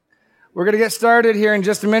We're going to get started here in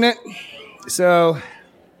just a minute. So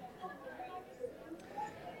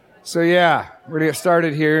yeah, we're going to get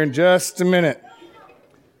started here in just a minute.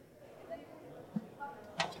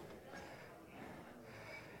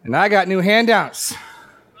 And I got new handouts.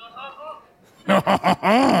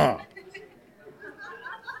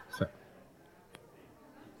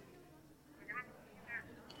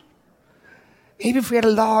 Maybe if we had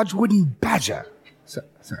a large wooden badger.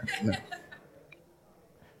 Sorry, no.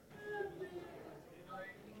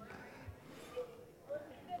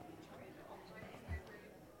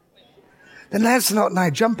 Then Lancelot and I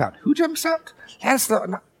jump out. Who jumps out? Lancelot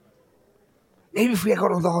and I. Maybe if we had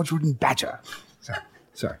got a large wooden badger.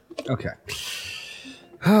 Sorry. Okay.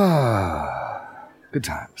 Good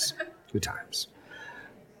times. Good times.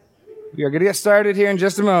 We are going to get started here in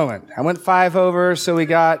just a moment. I went 5 over, so we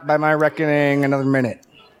got, by my reckoning, another minute.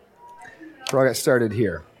 Before I got started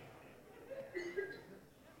here.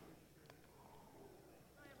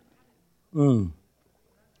 I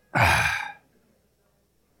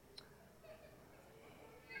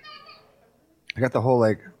got the whole,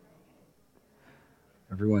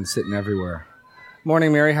 everyone sitting everywhere.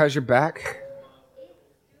 Morning, Mary. How's your back? It's doing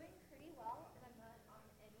pretty well, and I'm not on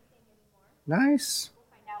anything anymore. Nice. We'll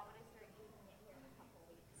find out when I start using it here in a couple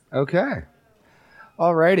weeks. Okay.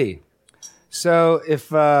 Alrighty. So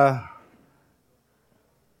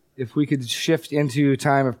if we could shift into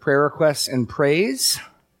time of prayer requests and praise,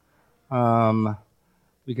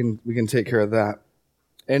 we can take care of that.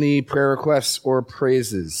 Any prayer requests or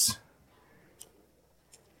praises?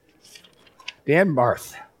 Dan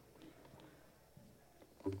Barth.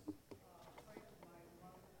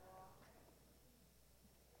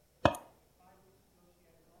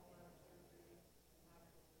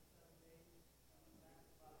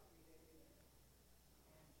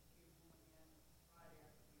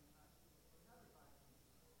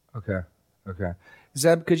 Okay.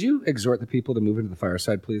 Zeb, could you exhort the people to move into the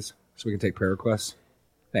fireside, please, so we can take prayer requests?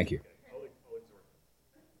 Thank you.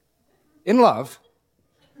 In love,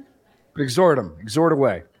 but exhort them. Exhort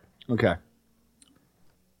away. Okay.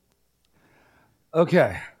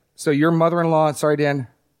 So your mother-in-law, sorry, Dan.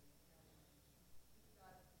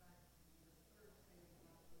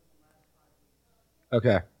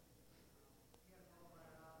 Okay.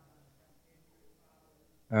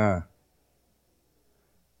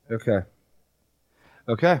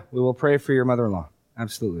 Okay, we will pray for your mother-in-law.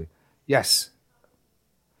 Absolutely. Yes.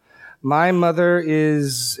 My mother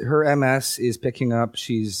her MS is picking up.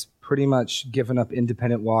 She's pretty much given up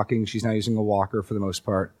independent walking. She's now using a walker for the most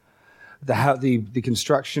part. The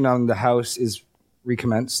construction on the house is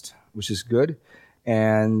recommenced, which is good.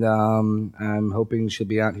 And I'm hoping she'll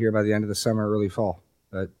be out here by the end of the summer, early fall.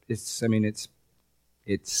 But it's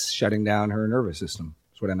shutting down her nervous system.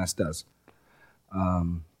 That's what MS does.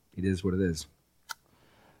 It is what it is.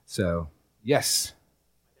 So, yes.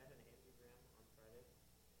 My dad had an angiogram on Friday.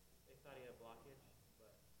 They thought he had a blockage, but they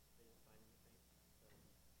didn't find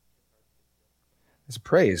anything. It's a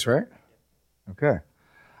praise, right? Okay.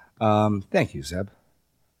 Thank you, Zeb.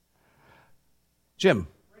 Jim.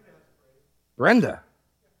 Brenda.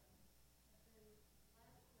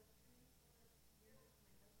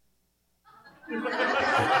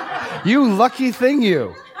 You lucky thing,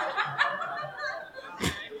 you.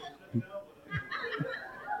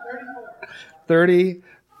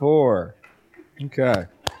 34. Okay.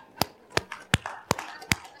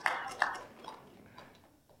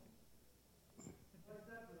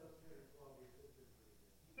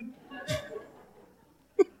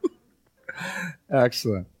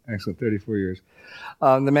 Excellent. 34 years. The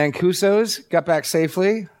Mancusos got back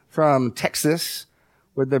safely from Texas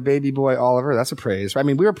with their baby boy, Oliver. That's a praise. I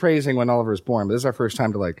mean, we were praising when Oliver was born, but this is our first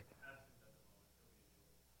time to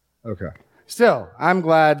Okay. Still, I'm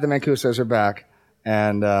glad the Mancusos are back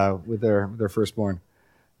and with their firstborn.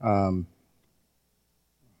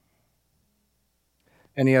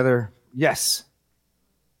 Any other? Yes.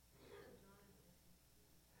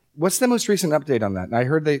 What's the most recent update on that? I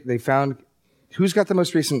heard they found. Who's got the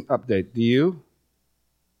most recent update? Do you?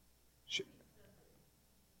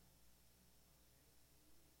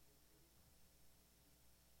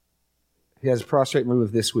 He has prostate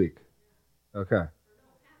removed this week. Okay.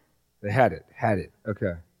 They had it.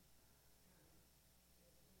 Okay.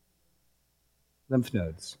 Lymph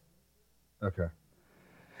nodes. Okay.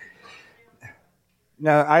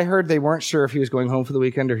 Now, I heard they weren't sure if he was going home for the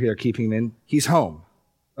weekend or they're keeping him in. He's home.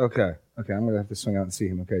 Okay. I'm going to have to swing out and see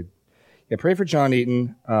him. Okay. Yeah, pray for John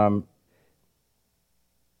Eaton.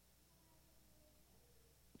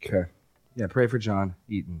 Okay. Yeah, pray for John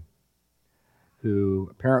Eaton, who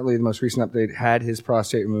apparently the most recent update had his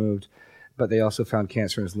prostate removed, but they also found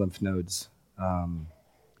cancer in his lymph nodes.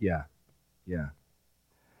 Yeah,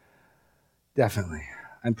 definitely.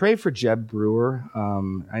 And pray for Jeb Brewer.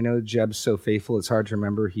 I know Jeb's so faithful, it's hard to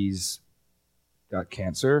remember he's got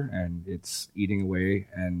cancer and it's eating away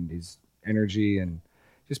and his energy, and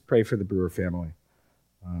just pray for the Brewer family.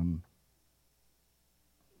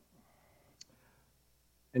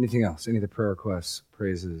 Anything else? Any of the prayer requests,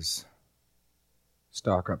 praises,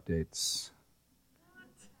 stock updates?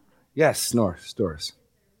 Yes, Doris.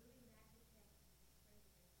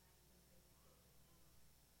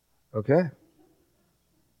 Okay.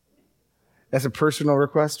 That's a personal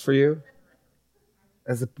request for you?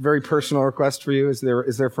 As a very personal request for you? Is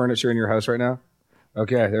there furniture in your house right now?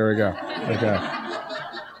 Okay, there we go. Okay.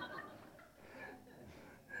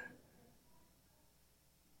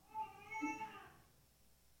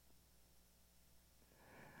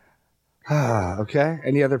 Okay.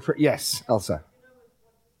 Any other? Yes, Elsa.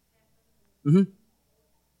 Mm-hmm.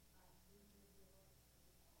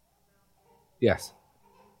 Yes.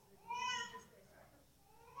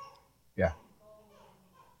 Yeah.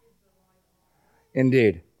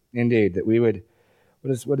 Indeed. That we would.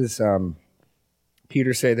 What does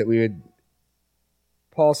Peter say that we would?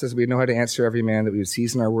 Paul says we know how to answer every man, that we would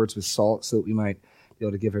season our words with salt, so that we might be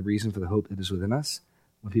able to give a reason for the hope that is within us.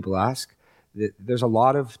 When people ask, there's a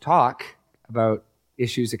lot of talk about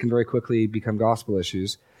issues that can very quickly become gospel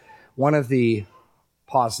issues. One of the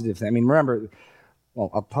positive things, remember,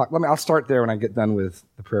 well, I'll start there when I get done with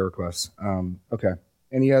the prayer requests. Okay.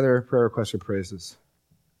 Any other prayer requests or praises?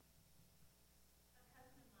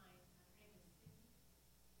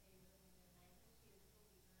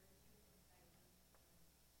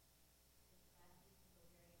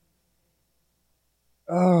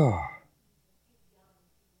 Oh,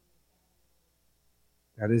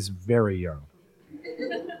 that is very young.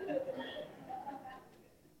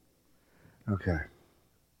 Okay.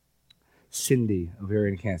 Cindy,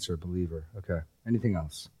 ovarian cancer, believer. Okay. Anything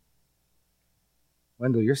else?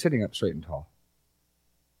 Wendell, you're sitting up straight and tall.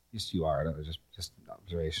 Yes, you are. I don't know, just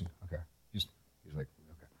observation. Okay. He's like,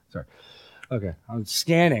 okay. Sorry. Okay. I'm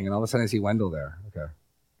scanning, and all of a sudden I see Wendell there. Okay.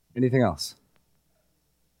 Anything else?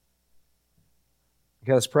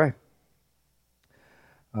 Okay, let's pray.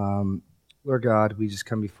 Lord God, we just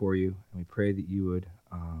come before you, and we pray that you would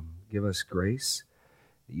give us grace,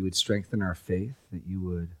 that you would strengthen our faith, that you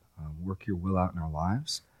would work your will out in our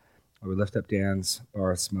lives. Lord, we lift up Dan's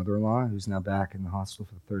Barth's mother-in-law, who's now back in the hospital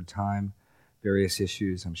for the third time. Various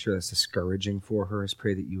issues. I'm sure that's discouraging for her. I just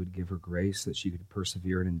pray that you would give her grace, that she could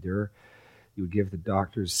persevere and endure. You would give the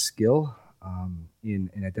doctors skill in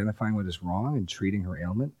identifying what is wrong and treating her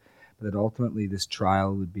ailment, but that ultimately this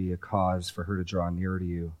trial would be a cause for her to draw nearer to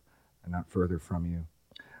you and not further from you.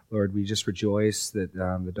 Lord, we just rejoice that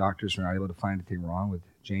the doctors are not able to find anything wrong with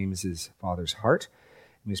James's father's heart.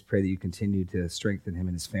 We just pray that you continue to strengthen him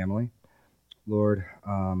and his family. Lord,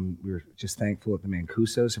 we're just thankful that the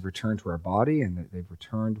Mancusos have returned to our body and that they've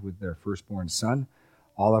returned with their firstborn son,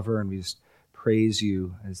 Oliver, and we just praise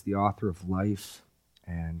you as the author of life.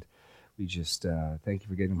 And we just thank you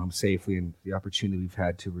for getting him home safely and the opportunity we've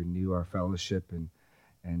had to renew our fellowship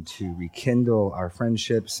and to rekindle our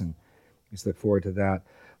friendships, and we just look forward to that.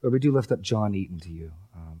 Lord, we do lift up John Eaton to you,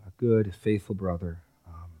 a good, faithful brother.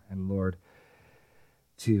 And Lord,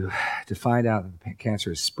 to find out that the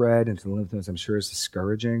cancer is spread into the lymph nodes, I'm sure is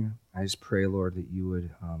discouraging. I just pray, Lord, that you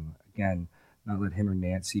would, again, not let him or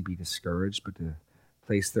Nancy be discouraged, but to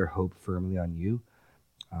place their hope firmly on you.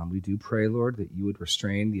 We do pray, Lord, that you would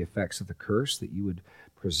restrain the effects of the curse, that you would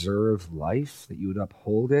preserve life, that you would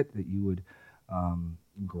uphold it, that you would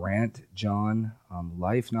grant John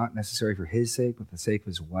life, not necessarily for his sake, but for the sake of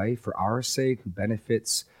his wife, for our sake, who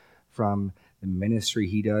benefits from the ministry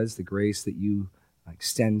he does, the grace that you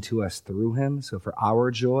extend to us through him. So for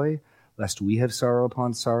our joy, lest we have sorrow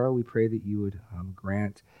upon sorrow, we pray that you would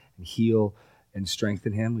grant and heal and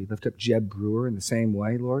strengthen him. We lift up Jeb Brewer in the same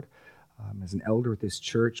way, Lord. As an elder at this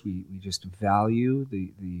church, we just value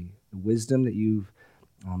the wisdom that you've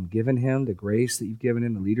given him, the grace that you've given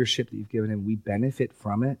him, the leadership that you've given him. We benefit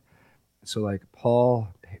from it. So like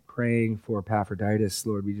Paul praying for Epaphroditus,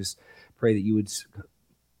 Lord, we just pray that you would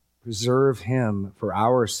preserve him for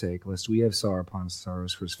our sake, lest we have sorrow upon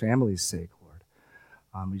sorrows, for his family's sake,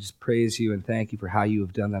 Lord. We just praise you and thank you for how you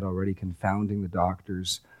have done that already, confounding the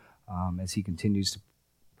doctors as he continues to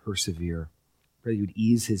persevere. Pray that you would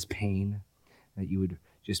ease his pain, that you would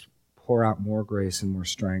just pour out more grace and more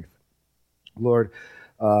strength. Lord,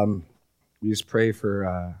 we just pray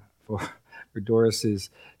for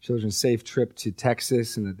Doris's children's safe trip to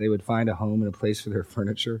Texas, and that they would find a home and a place for their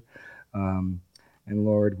furniture. And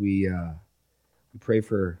Lord, we pray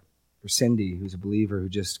for For Cindy, who's a believer who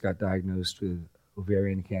just got diagnosed with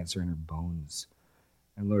ovarian cancer in her bones.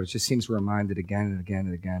 And Lord, it just seems we're reminded again and again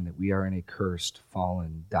and again that we are in a cursed,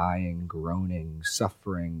 fallen, dying, groaning,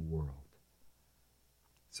 suffering world.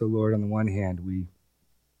 So Lord, on the one hand, we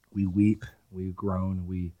weep, we groan,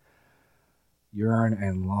 we yearn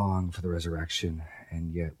and long for the resurrection,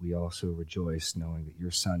 and yet we also rejoice knowing that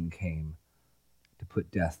your Son came to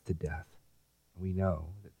put death to death. We know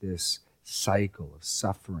that this cycle of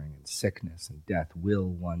suffering and sickness and death will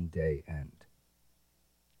one day end.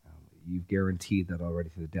 You've guaranteed that already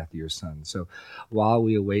through the death of your Son. So while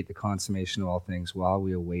we await the consummation of all things, while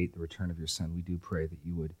we await the return of your Son, we do pray that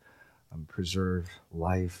you would preserve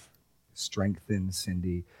life, strengthen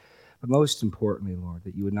Cindy, but most importantly, Lord,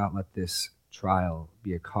 that you would not let this trial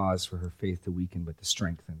be a cause for her faith to weaken, but to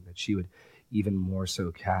strengthen, that she would even more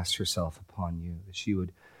so cast herself upon you, that she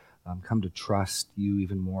would come to trust you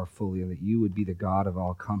even more fully, and that you would be the God of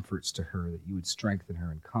all comforts to her, that you would strengthen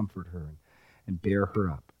her and comfort her and bear her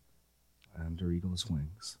up under eagle's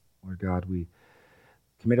wings. Lord God, we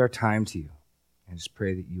commit our time to you and just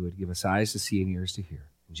pray that you would give us eyes to see and ears to hear.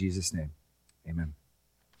 In Jesus' name, amen.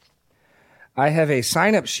 I have a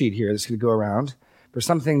sign-up sheet here that's going to go around for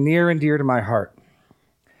something near and dear to my heart.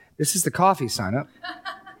 This is the coffee sign-up.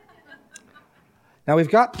 Now, we've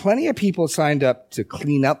got plenty of people signed up to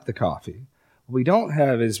clean up the coffee. What we don't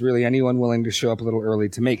have is really anyone willing to show up a little early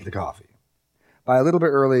to make the coffee. By a little bit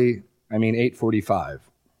early, I mean 8:45.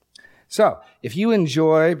 So, if you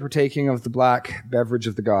enjoy partaking of the black beverage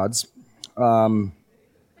of the gods, the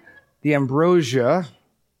ambrosia,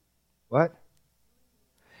 what?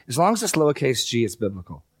 As long as it's lowercase g, it's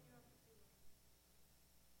biblical.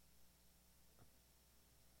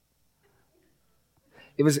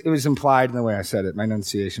 It was implied in the way I said it. My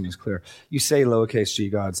enunciation was clear. You say lowercase g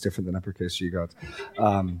gods different than uppercase g gods.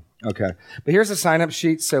 Okay. But here's a sign-up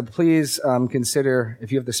sheet, so please consider,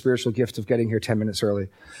 if you have the spiritual gift of getting here 10 minutes early,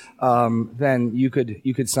 then you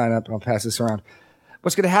could sign up. I'll pass this around.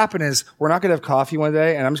 What's going to happen is we're not going to have coffee one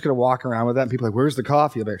day, and I'm just going to walk around with that, and people are like, where's the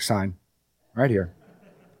coffee? I'll be like, sign. Right here.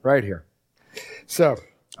 Right here. So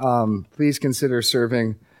please consider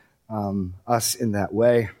serving us in that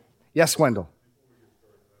way. Yes, Wendell.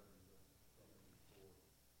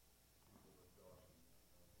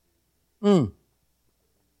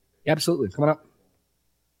 Absolutely. Come on up.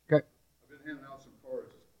 Okay. I've been handing out some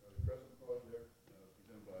cards. The Crescent Project,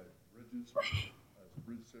 presented by Bridges. It's a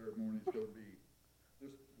bridge ceremony. It's going to be,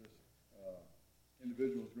 this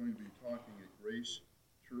individual is going to be talking at Grace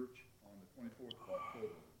Church on the 24th of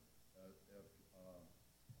October.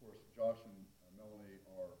 Of course, Josh and Melanie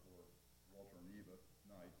or Walter and Eva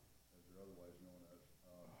Knight, as they're otherwise known as,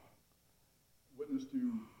 witness to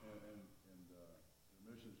and their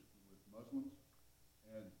missions with Muslims.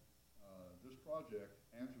 And this project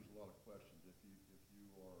answers a lot of questions. If you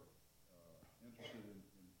are interested in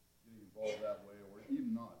getting involved that way, or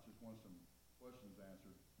even not, just want some questions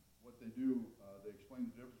answered, what they do, they explain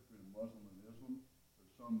the difference between a Muslim and Islam.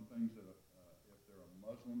 There's some things that if they're a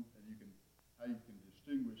Muslim, and how you can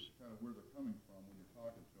distinguish kind of where they're coming from when you're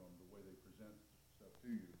talking to them, the way they present stuff to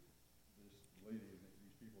you. This lady and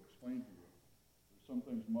these people explain to you. There's some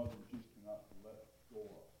things Muslims just cannot let go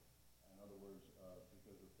of. In other words,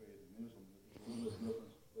 because of faith in Islam, there's a little bit of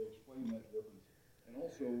difference. They explain that difference. And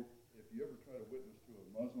also, if you ever try to witness to a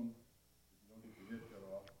Muslim, you don't get your head cut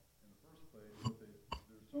off. In the first place,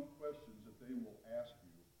 there's some questions that they will ask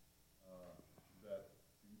you that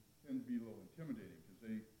tend to be a little intimidating, because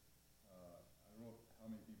they, I don't know how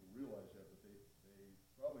many people realize that, but they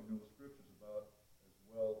probably know scriptures about as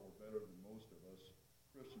well or better than most of us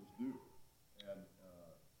Christians do. And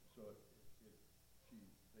so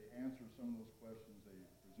they answer some of those questions, they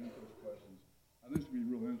present those questions. I think it's going to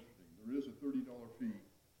be real interesting. There is a $30 fee,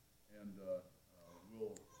 and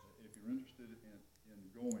if you're interested in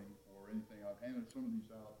going or anything, I've handed some of these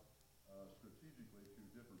out strategically to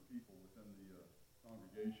different people within the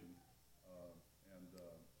congregation.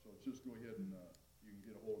 So just go ahead and you can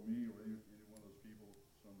get a hold of me or any one of those people.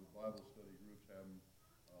 Some of the Bible study groups have them.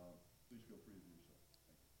 Please feel free to do so.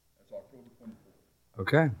 That's October 24th.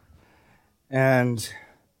 Okay. And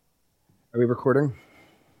are we recording?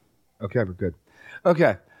 Okay, we're good.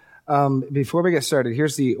 Okay. Before we get started,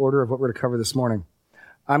 here's the order of what we're going to cover this morning.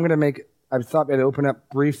 I thought I'd open up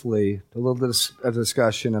briefly a little bit of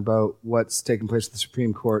discussion about what's taking place at the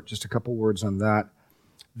Supreme Court, just a couple words on that.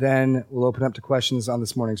 Then we'll open up to questions on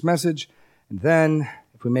this morning's message. And then,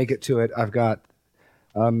 if we make it to it, I've got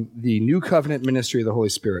the New Covenant Ministry of the Holy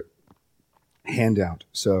Spirit handout.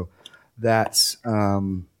 So that's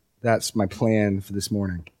my plan for this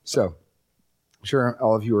morning. So I'm sure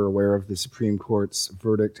all of you are aware of the Supreme Court's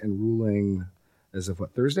verdict and ruling as of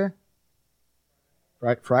what, Thursday?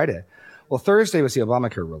 Right, Friday. Well, Thursday was the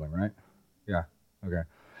Obamacare ruling, right? Yeah, okay.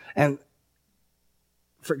 And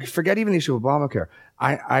forget even the issue of Obamacare.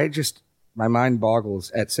 I just, my mind boggles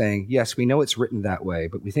at saying, yes, we know it's written that way,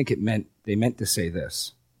 but we think they meant to say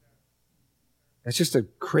this. That's just a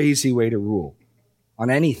crazy way to rule on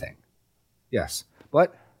anything. Yes,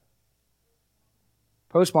 but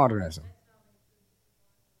postmodernism.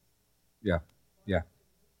 Yeah.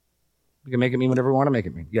 We can make it mean whatever we want to make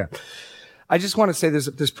it mean. Yeah. I just want to say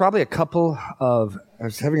there's probably a couple of, I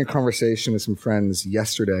was having a conversation with some friends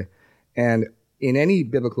yesterday, and in any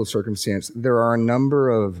biblical circumstance, there are a number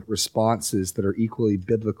of responses that are equally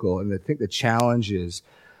biblical, and I think the challenge is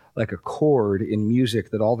like a chord in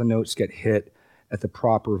music that all the notes get hit at the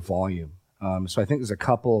proper volume. So I think there's a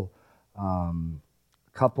couple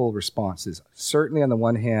responses. Certainly on the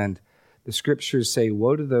one hand, the scriptures say,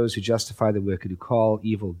 woe to those who justify the wicked, who call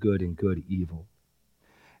evil good and good evil.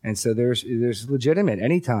 And so there's legitimate,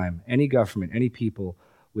 anytime, any government, any people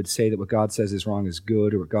would say that what God says is wrong is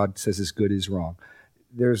good, or what God says is good is wrong.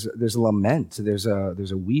 There's a lament, there's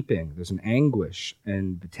a weeping, there's an anguish,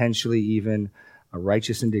 and potentially even a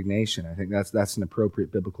righteous indignation. I think that's an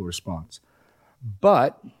appropriate biblical response.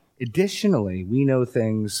 But additionally, we know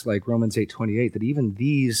things like Romans 8:28, that even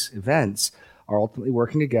these events are ultimately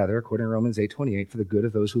working together, according to Romans 8:28, for the good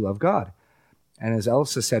of those who love God. And as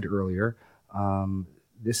Elsa said earlier,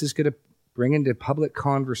 this is going to bring into public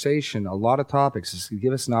conversation a lot of topics. It's going to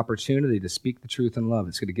give us an opportunity to speak the truth in love.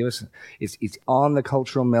 It's going to give us, it's on the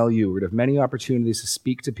cultural milieu. We're going to have many opportunities to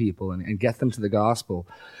speak to people and get them to the gospel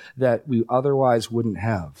that we otherwise wouldn't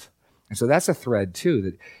have. And so that's a thread too,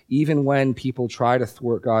 that even when people try to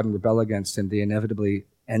thwart God and rebel against him, they inevitably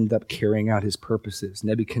end up carrying out his purposes.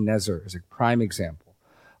 Nebuchadnezzar is a prime example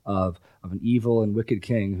of an evil and wicked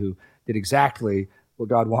king who did exactly what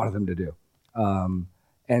God wanted him to do.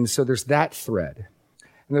 And so there's that thread.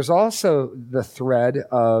 And there's also the thread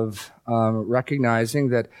of recognizing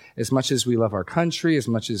that as much as we love our country, as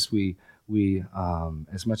much as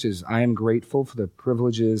as much as I am grateful for the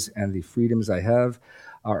privileges and the freedoms I have,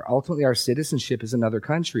 ultimately our citizenship is another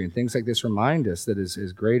country. And things like this remind us that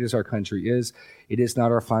as great as our country is, it is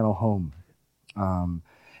not our final home. And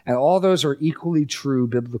all those are equally true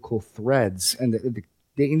biblical threads. And the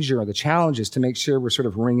danger or the challenge is to make sure we're sort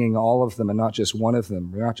of ringing all of them and not just one of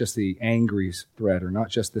them. We're not just the angry thread, or not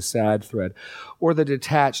just the sad thread, or the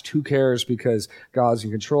detached, who cares because God's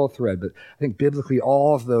in control thread. But I think biblically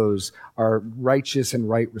all of those are righteous and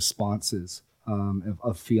right responses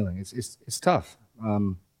of feeling. It's tough.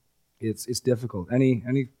 It's difficult.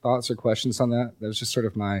 Any thoughts or questions on that? That was just sort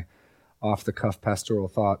of my off-the-cuff pastoral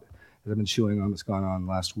thought that I've been chewing on that's gone on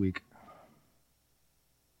last week.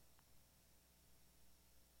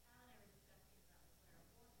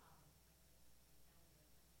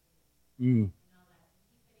 Mm.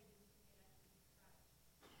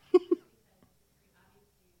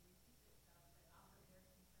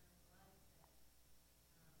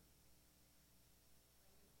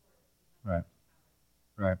 Right.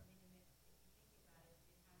 Right.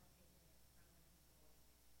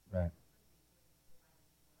 Right.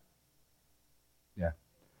 Yeah.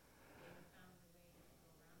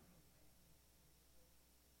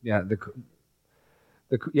 Yeah.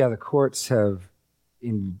 The courts have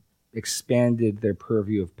expanded their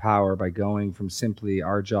purview of power by going from simply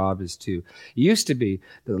our job is to. It used to be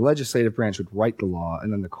that the legislative branch would write the law,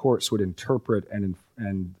 and then the courts would interpret and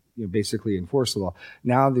basically enforce the law.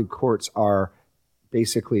 Now the courts are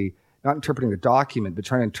basically not interpreting the document, but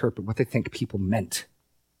trying to interpret what they think people meant,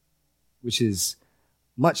 which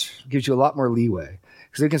gives you a lot more leeway.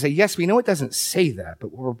 Because they can say, yes, we know it doesn't say that,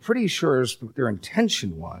 but we're pretty sure what their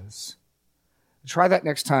intention was. Try that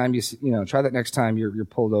next time you're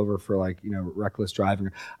pulled over for reckless driving.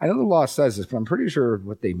 I know the law says this, but I'm pretty sure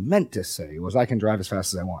what they meant to say was I can drive as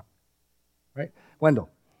fast as I want. Right? Wendell.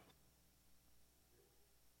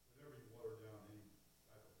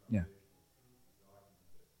 Yeah.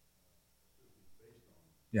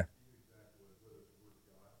 Yeah.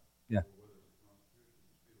 Yeah.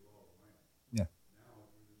 Yeah.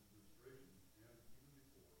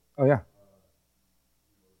 Oh, yeah.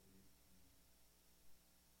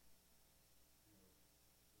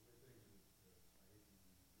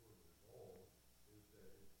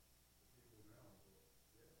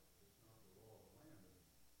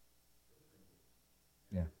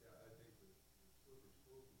 Yeah.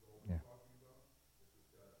 Yeah.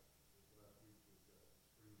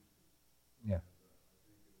 Yeah.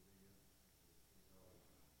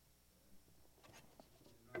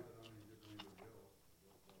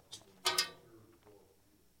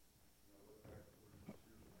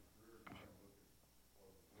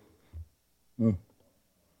 Mm.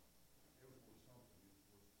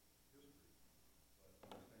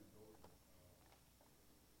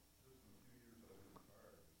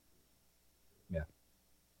 Yeah.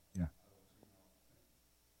 Yeah.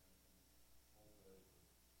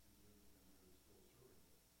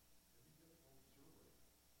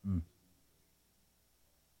 Mm.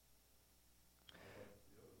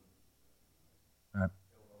 Right.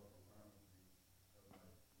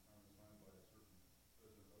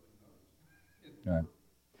 Right.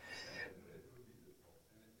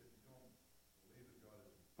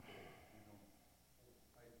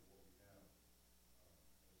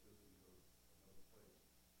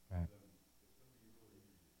 Right.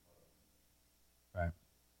 Right.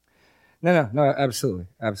 No, absolutely,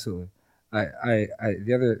 absolutely.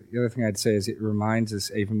 The other thing I'd say is it reminds us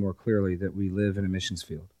even more clearly that we live in a missions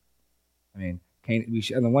field. I mean,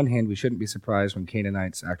 on the one hand, we shouldn't be surprised when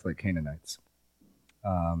Canaanites act like Canaanites,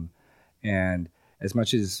 and as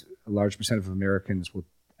much as a large percent of Americans will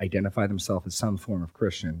identify themselves as some form of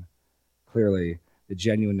Christian, clearly the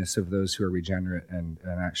genuineness of those who are regenerate and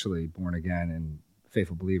actually born again and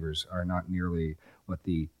faithful believers are not nearly what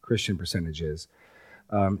the Christian percentage is.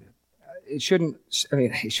 It shouldn't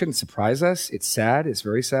surprise us. It's sad. It's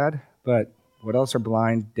very sad. But what else are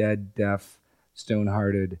blind, dead, deaf,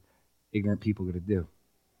 stone-hearted, ignorant people going to do?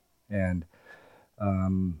 And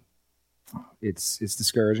it's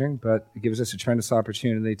discouraging, but it gives us a tremendous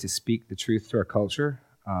opportunity to speak the truth to our culture,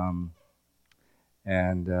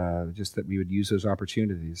 and just that we would use those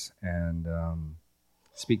opportunities and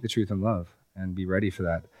speak the truth in love and be ready for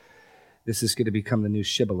that. This is going to become the new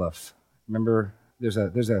Shibboleth. Remember,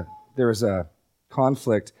 there was a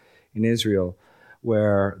conflict in Israel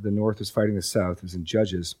where the North was fighting the South. It was in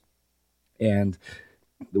Judges. And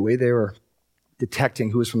the way they were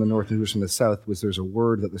detecting who was from the North and who was from the South was there's a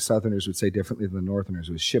word that the Southerners would say differently than the Northerners.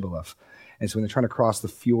 It was Shibboleth. And so when they're trying to cross the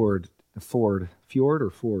ford.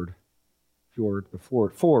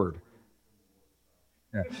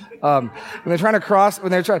 Yeah. When they're trying to cross,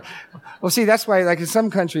 well, see, that's why, like in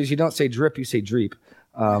some countries, you don't say drip, you say dreep.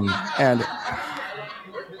 And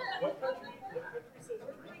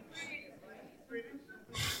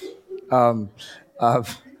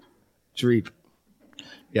Dreep.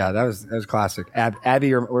 Yeah, that was classic.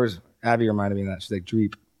 Abby reminded me of that. She's like,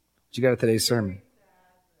 Dreep. What you got at today's sermon?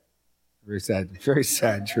 Very sad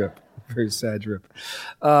trip. Very sad trip.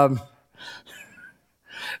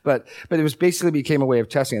 But it was basically became a way of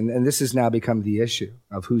testing, and this has now become the issue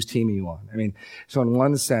of whose team are you on. I mean, so in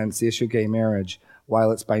one sense, the issue of gay marriage,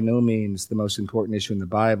 while it's by no means the most important issue in the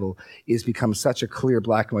Bible, is become such a clear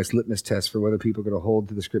black and white litmus test for whether people are going to hold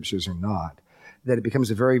to the scriptures or not, that it becomes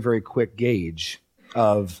a very, very quick gauge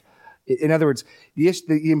of, in other words,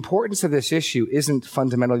 the importance of this issue isn't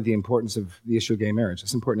fundamentally the importance of the issue of gay marriage.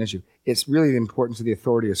 It's an important issue. It's really the importance of the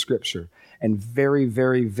authority of Scripture. And very,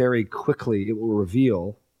 very, very quickly it will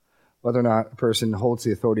reveal whether or not a person holds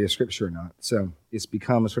the authority of Scripture or not. So it's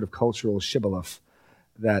become a sort of cultural shibboleth,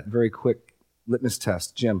 that very quick litmus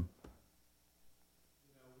test. Jim?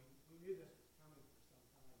 We knew this was coming for some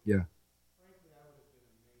time. Yeah. Frankly, I would have been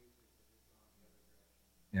amazed if it had gone the other direction.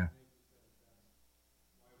 Yeah. I think you said it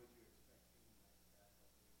best. Why would you expect Canaanites to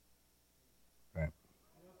back up this? Right.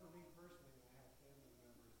 For me personally, I have family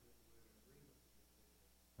members that would agree with the decision.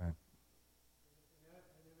 Right.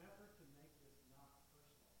 In an effort to make this not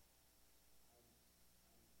personal, I'm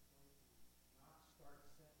going to not start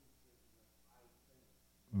sentences with I think,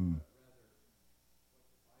 Mm. but rather what the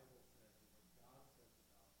Bible says and what God says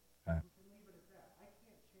about this. Right. You can leave it at that. I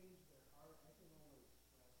can't change their heart. I can only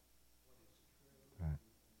express what is true. Right.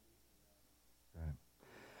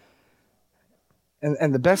 And Right.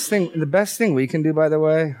 And the best thing we can do, by the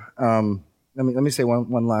way, let me say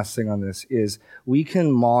one last thing on this, is we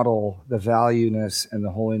can model the valueness and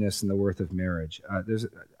the holiness and the worth of marriage.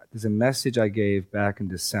 There's a message I gave back in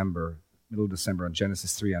December, middle of December, on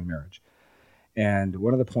Genesis 3 on marriage. And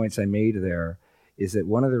one of the points I made there is that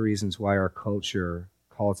one of the reasons why our culture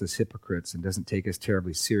calls us hypocrites and doesn't take us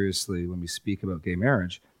terribly seriously when we speak about gay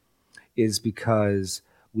marriage is because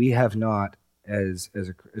we have not, as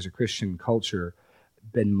a Christian culture,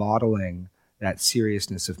 been modeling that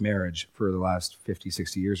seriousness of marriage for the last 50,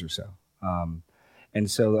 60 years or so. And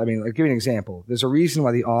so, I mean, I'll give you an example. There's a reason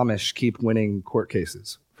why the Amish keep winning court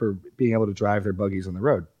cases for being able to drive their buggies on the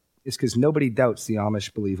road. It's because nobody doubts the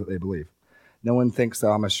Amish believe what they believe. No one thinks the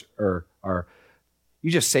Amish are you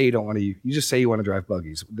just say you don't want to, you just say you want to drive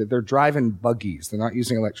buggies. They're driving buggies. They're not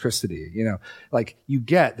using electricity. Like you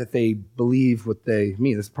get that they believe what they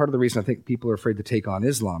mean. That's part of the reason I think people are afraid to take on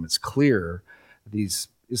Islam. It's clear that these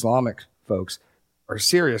Islamic folks are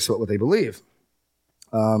serious about what they believe.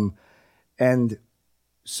 And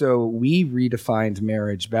so we redefined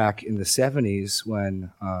marriage back in the 70s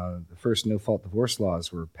when the first no-fault divorce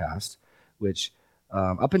laws were passed, which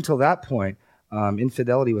up until that point,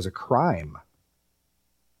 infidelity was a crime,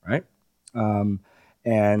 right?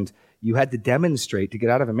 And you had to demonstrate to get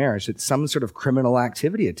out of a marriage that some sort of criminal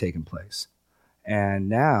activity had taken place. And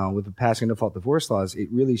now, with the passing of no-fault divorce laws, it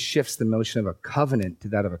really shifts the notion of a covenant to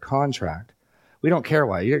that of a contract. We don't care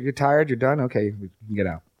why. You're tired, you're done, okay, we can get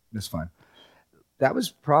out. That's fine. That was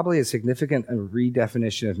probably a significant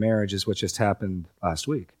redefinition of marriage is what just happened last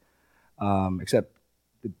week, except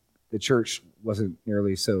the church wasn't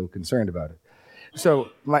nearly so concerned about it. So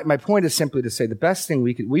my point is simply to say the best thing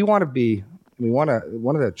one of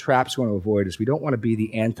the traps we want to avoid is we don't want to be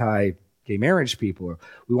the anti-gay marriage people.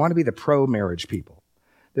 We want to be the pro-marriage people.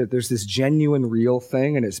 There's this genuine, real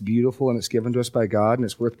thing, and it's beautiful, and it's given to us by God, and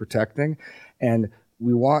it's worth protecting, and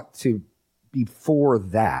we want to be for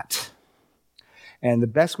that. And the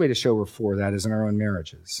best way to show we're for that is in our own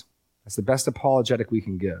marriages. That's the best apologetic we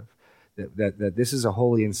can give, that this is a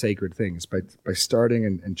holy and sacred thing. It's by starting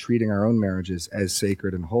and treating our own marriages as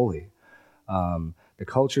sacred and holy. The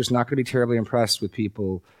culture's not going to be terribly impressed with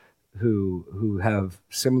people who have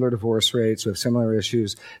similar divorce rates, who have similar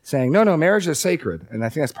issues, saying, no, marriage is sacred. And I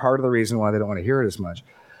think that's part of the reason why they don't want to hear it as much,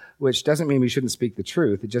 which doesn't mean we shouldn't speak the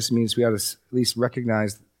truth. It just means we ought to at least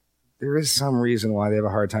recognize there is some reason why they have a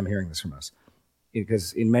hard time hearing this from us.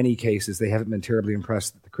 Because in many cases, they haven't been terribly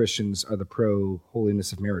impressed that the Christians are the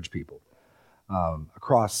pro-holiness of marriage people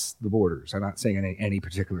across the borders. I'm not saying in any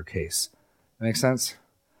particular case. That makes sense?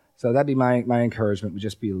 So that'd be my encouragement, would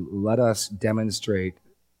just be let us demonstrate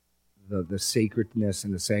the sacredness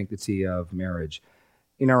and the sanctity of marriage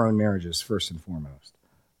in our own marriages, first and foremost.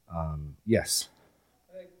 Yes?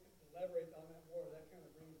 I think to elaborate on that more, that kind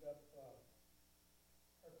of brings up our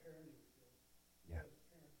parenting skills. Yeah. As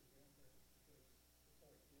parents and grandparents, because it's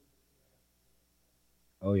our kids that we have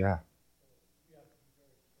to Oh, yeah. we have to be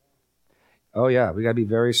very strong. Oh, yeah, we got to be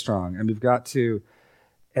very strong. And we've got to,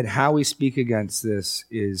 and how we speak against this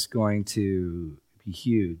is going to be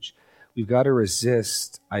huge. We've got to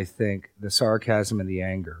resist, I think, the sarcasm and the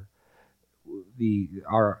anger. The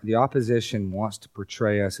opposition wants to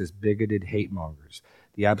portray us as bigoted hate mongers.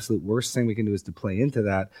 The absolute worst thing we can do is to play into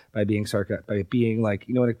that by being by being like,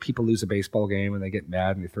 when people lose a baseball game and they get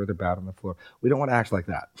mad and they throw their bat on the floor. We don't want to act like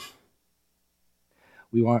that.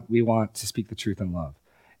 We want to speak the truth in love.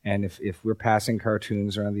 And if we're passing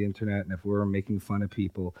cartoons around the internet and if we're making fun of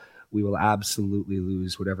people, we will absolutely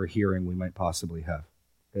lose whatever hearing we might possibly have.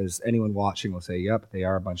 Because anyone watching will say, yep, they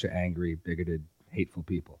are a bunch of angry, bigoted, hateful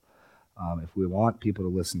people. If we want people to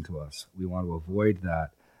listen to us, we want to avoid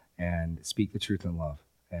that and speak the truth in love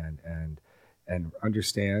and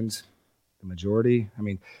understand the majority. I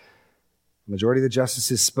mean, the majority of the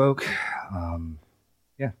justices spoke.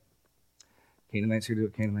 Yeah. Canaanites are do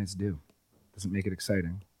what Canaanites do. Doesn't make it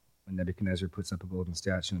exciting when Nebuchadnezzar puts up a golden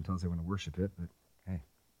statue and tells everyone to worship it, but hey,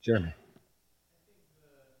 Jeremy.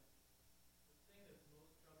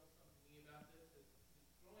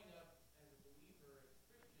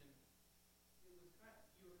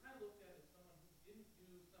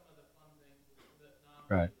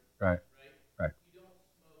 Right. You don't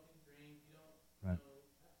smoke and drink, you don't Right.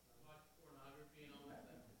 watch pornography and all that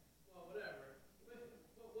stuff. Well, whatever.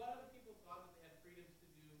 But what other people thought that they had freedoms to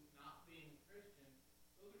do not being Christian?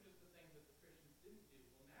 Those are just the things that the Christians didn't do.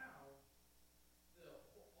 Well, now,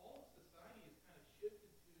 all of society is kind of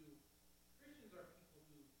shifted to Christians are people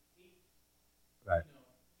who hate, Right.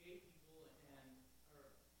 Gay people and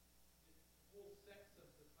are the whole sects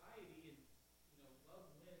of society and,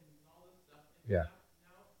 love wins and all this stuff. And Yeah.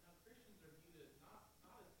 Now Christians are viewed as not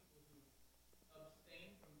as people who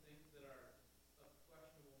abstain from things that are of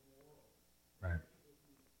questionable morals. Right. They're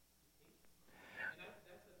people who hate. And that's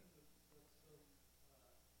I think what's so the thing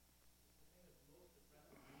that's most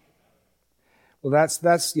depressing to me about it. Well,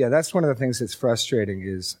 that's one of the things that's frustrating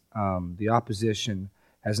is the opposition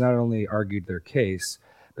has not only argued their case,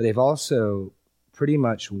 but they've also pretty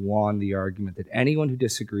much won the argument that anyone who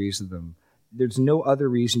disagrees with them, there's no other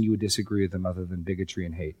reason you would disagree with them other than bigotry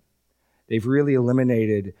and hate. They've really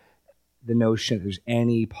eliminated the notion that there's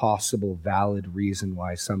any possible valid reason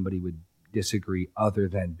why somebody would disagree other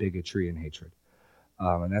than bigotry and hatred.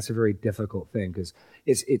 And that's a very difficult thing because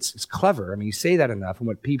it's clever. I mean, you say that enough, and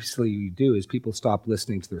what you do is people stop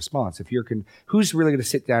listening to the response. Who's really going to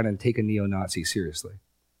sit down and take a neo-Nazi seriously?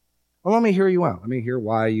 Well, let me hear you out. Let me hear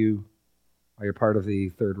why you're part of the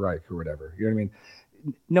Third Reich or whatever. You know what I mean?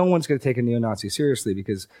 No one's going to take a neo-Nazi seriously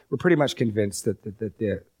because we're pretty much convinced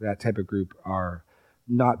that type of group are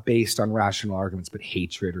not based on rational arguments but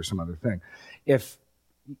hatred or some other thing. If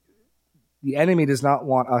The enemy does not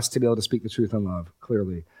want us to be able to speak the truth in love,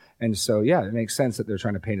 clearly. And so, yeah, it makes sense that they're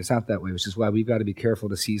trying to paint us out that way, which is why we've got to be careful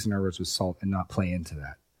to season our words with salt and not play into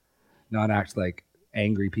that. Not act like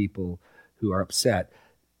angry people who are upset.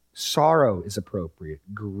 Sorrow is appropriate.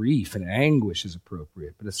 Grief and anguish is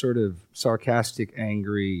appropriate. But a sort of sarcastic,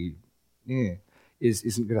 angry,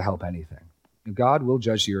 isn't going to help anything. God will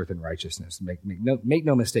judge the earth in righteousness. Make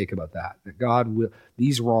no mistake about that. That God will,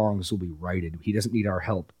 these wrongs will be righted. He doesn't need our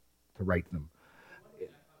help to right them.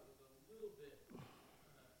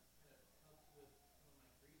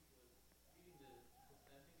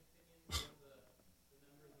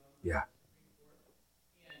 Yeah.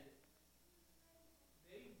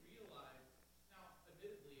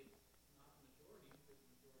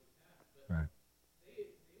 Right.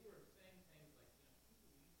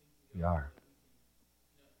 We are.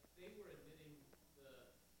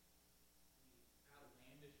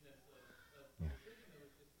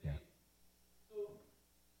 Yeah.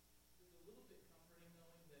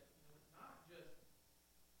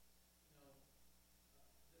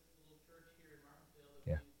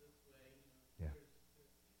 Yeah. Yeah.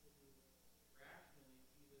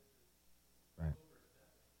 Right.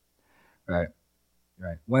 Right.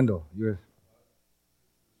 Right. Wendell, you're.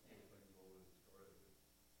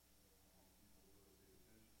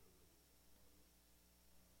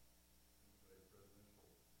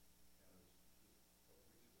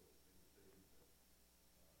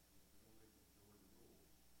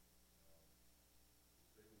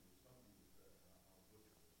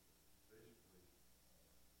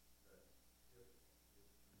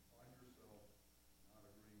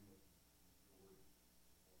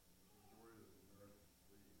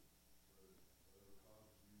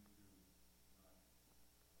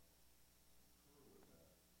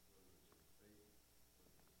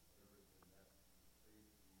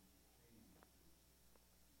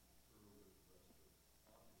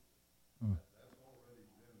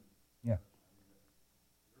 Yeah.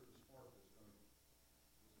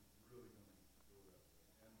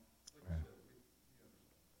 Right.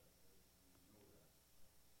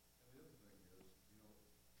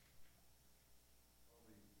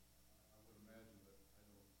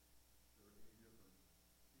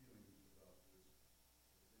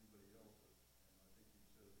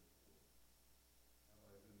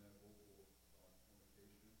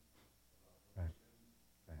 Right.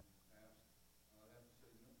 Right.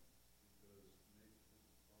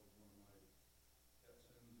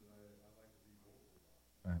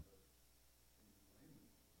 Right.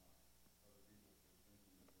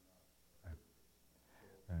 Right.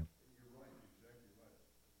 Right.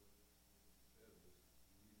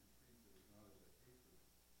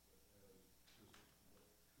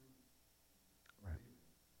 Right.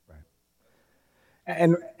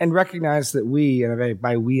 Right. And recognize that we, and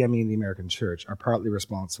by we I mean the American church, are partly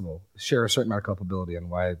responsible, share a certain amount of culpability on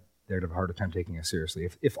why they'd have a harder time taking us seriously.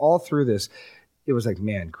 If all through this, it was like,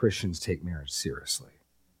 man, Christians take marriage seriously.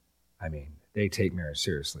 I mean, they take marriage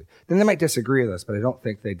seriously. Then they might disagree with us, but I don't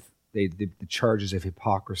think the charges of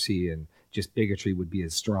hypocrisy and just bigotry would be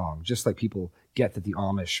as strong. Just like people get that the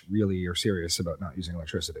Amish really are serious about not using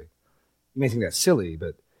electricity. You may think that's silly,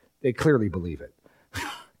 but they clearly believe it.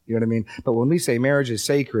 You know what I mean? But when we say marriage is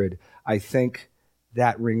sacred, I think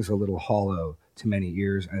that rings a little hollow to many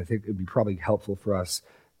ears, and I think it would be probably helpful for us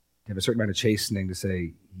to have a certain amount of chastening to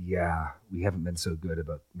say, yeah, we haven't been so good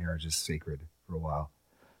about marriage is sacred for a while.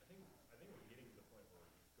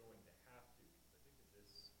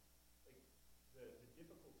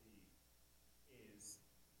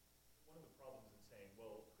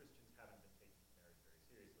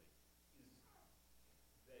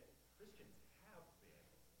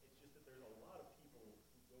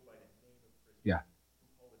 Yeah.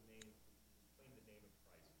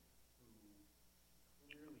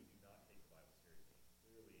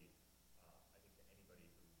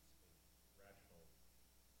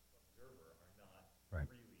 Right.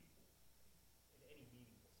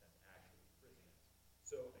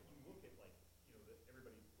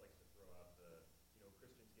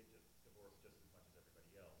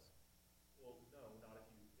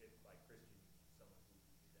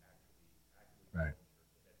 Right.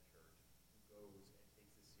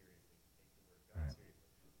 Right.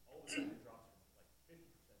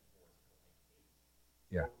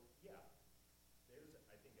 Yeah.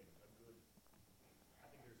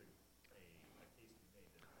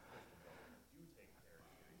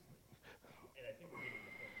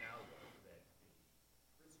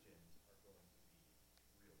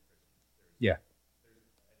 Yeah.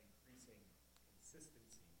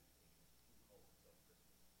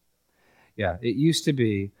 Yeah. It used to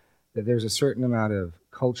be that there's a certain amount of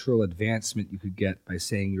cultural advancement you could get by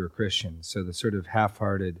saying you're a Christian. So the sort of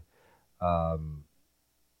half-hearted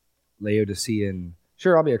Laodicean,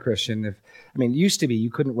 sure, I'll be a Christian. It used to be you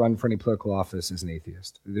couldn't run for any political office as an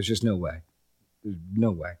atheist. There's just no way. There's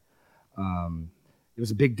no way. It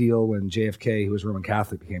was a big deal when JFK, who was Roman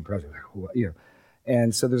Catholic, became president.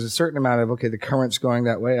 And so there's a certain amount of, okay, the current's going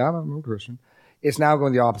that way. I'm a Christian. It's now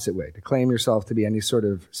going the opposite way. To claim yourself to be any sort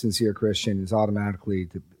of sincere Christian is automatically,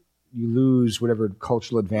 you lose whatever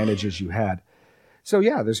cultural advantages you had. So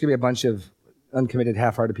yeah, there's going to be a bunch of uncommitted,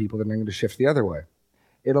 half-hearted people that are going to shift the other way.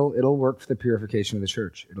 It'll work for the purification of the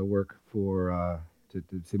church. It'll work for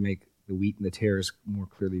to make the wheat and the tares more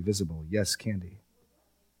clearly visible. Yes, Candy.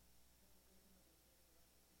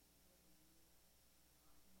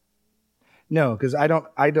 No, because I don't.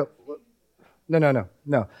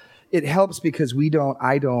 No. It helps because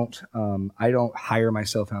I don't hire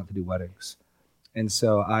myself out to do weddings, and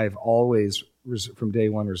so I've always from day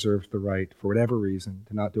one reserved the right, for whatever reason,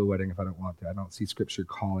 to not do a wedding if I don't want to. I don't see Scripture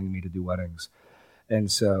calling me to do weddings.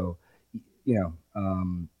 And so,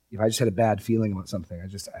 if I just had a bad feeling about something,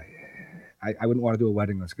 I wouldn't want to do a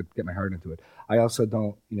wedding unless I could get my heart into it. I also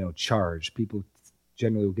don't, charge. People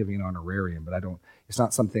generally will give me an honorarium, but it's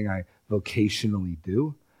not something I vocationally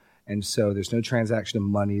do. And so there's no transaction of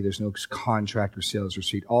money. There's no contract or sales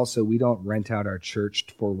receipt. Also, we don't rent out our church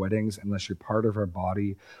for weddings unless you're part of our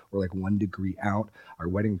body or like 1 degree out, our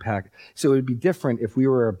wedding pack. So it would be different if we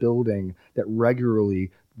were a building that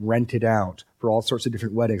regularly rented out for all sorts of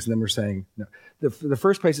different weddings. And then we're saying, no. The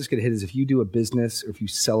first place it's going to hit is if you do a business or if you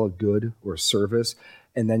sell a good or a service,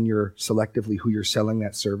 and then you're selectively who you're selling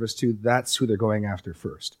that service to, that's who they're going after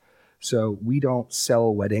first. So we don't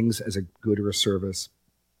sell weddings as a good or a service.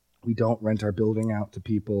 We don't rent our building out to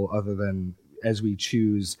people other than as we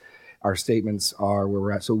choose. Our statements are where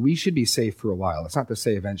we're at. So we should be safe for a while. It's not to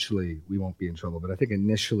say eventually we won't be in trouble, but I think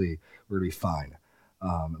initially we're going to be fine.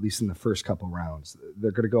 At least in the first couple rounds. They're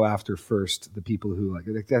going to go after first the people who,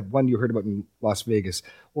 like that one you heard about in Las Vegas.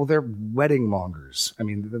 Well, they're wedding mongers.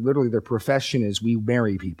 Literally their profession is we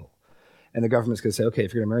marry people. And the government's going to say, okay,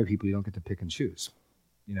 if you're going to marry people, you don't get to pick and choose,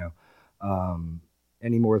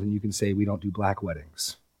 any more than you can say we don't do black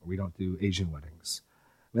weddings or we don't do Asian weddings.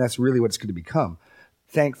 That's really what it's going to become.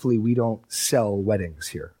 Thankfully, we don't sell weddings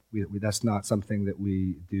here. That's not something that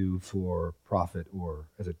we do for profit or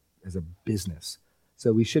as a business.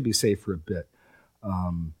 So we should be safe for a bit,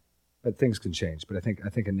 but things can change. But I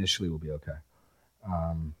think initially we'll be okay.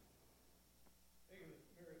 Taking this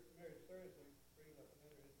very, very seriously, bringing up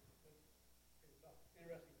another interesting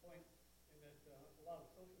point, in that a lot of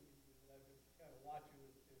social media that I've been kind of watching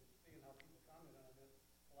and seeing how people comment on this,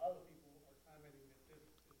 a lot of the people are commenting that this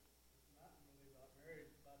is not really about marriage,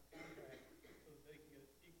 it's about contract, so that they can get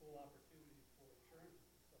equal opportunities for insurance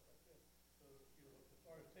and stuff like this. So, as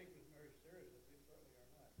far as taking this marriage seriously, they certainly are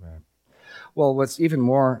not. Right. Well, what's even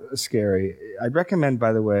more scary, I'd recommend,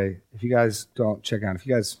 by the way, if you guys don't check out,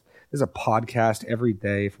 there's a podcast every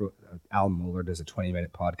day for Al Mohler does a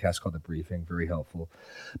 20-minute podcast called The Briefing, very helpful.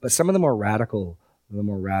 But some of the more radical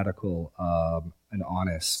and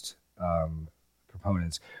honest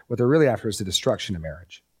proponents, what they're really after is the destruction of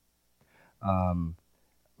marriage.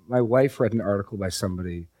 My wife read an article by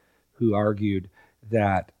somebody who argued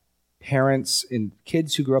that parents and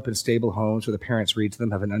kids who grow up in stable homes where the parents read to them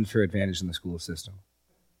have an unfair advantage in the school system.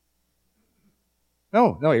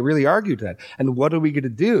 No, he really argued that. And what are we going to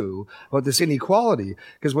do about this inequality?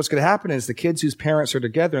 Because what's going to happen is the kids whose parents are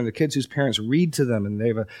together and the kids whose parents read to them and they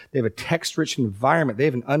have a text-rich environment, they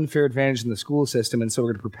have an unfair advantage in the school system. And so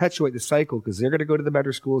we're going to perpetuate the cycle because they're going to go to the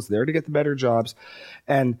better schools, they're to get the better jobs.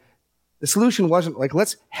 And the solution wasn't like,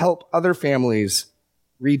 let's help other families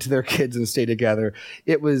read to their kids and stay together.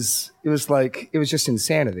 It was just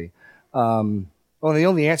insanity. The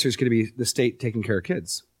only answer is going to be the state taking care of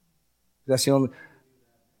kids. That's the only,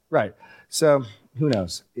 right. So who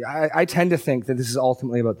knows? I tend to think that this is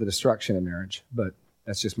ultimately about the destruction of marriage, but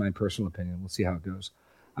that's just my personal opinion. We'll see how it goes.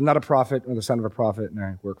 I'm not a prophet or the son of a prophet, and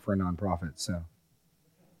I work for a nonprofit, so.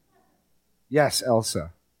 Yes,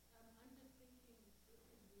 Elsa.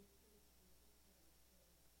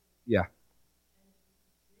 Yeah.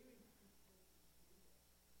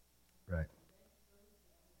 Right.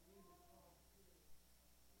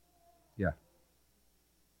 Yeah.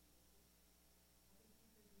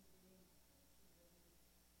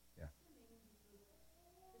 Yeah.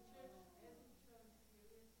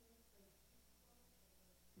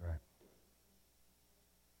 Right.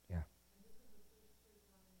 Yeah.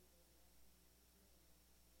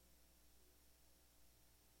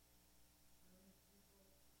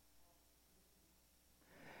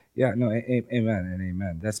 Yeah, no, amen and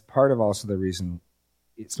amen. That's part of also the reason.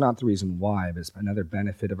 It's not the reason why, but it's another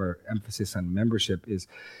benefit of our emphasis on membership is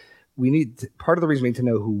part of the reason we need to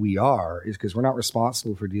know who we are is because we're not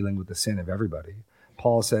responsible for dealing with the sin of everybody.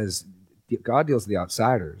 Paul says God deals with the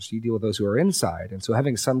outsiders. You deal with those who are inside. And so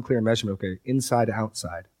having some clear measurement, okay, inside,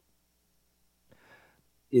 outside,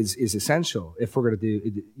 is essential if we're going to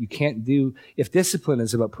do, you can't do, if discipline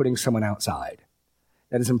is about putting someone outside,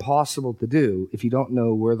 that is impossible to do if you don't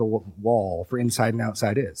know where the wall for inside and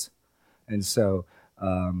outside is. And so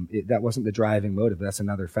that wasn't the driving motive. That's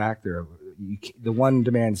another factor. The one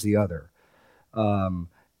demands the other.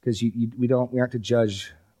 Because we aren't to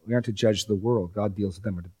judge the world. God deals with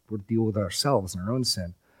them. We're to deal with ourselves and our own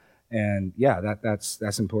sin. And yeah,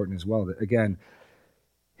 that's important as well. Again,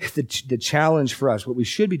 the challenge for us, what we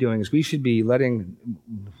should be doing is we should be letting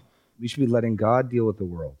God deal with the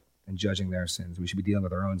world and judging their sins. We should be dealing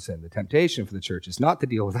with our own sin. The temptation for the church is not to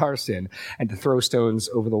deal with our sin and to throw stones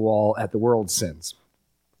over the wall at the world's sins,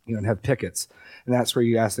 and have pickets. And that's where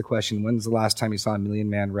you ask the question, when's the last time you saw a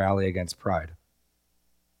million-man rally against pride?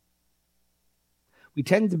 We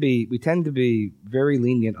tend to be very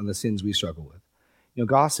lenient on the sins we struggle with.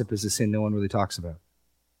 Gossip is a sin no one really talks about.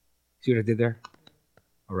 See what I did there?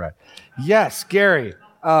 All right. Yes, Gary.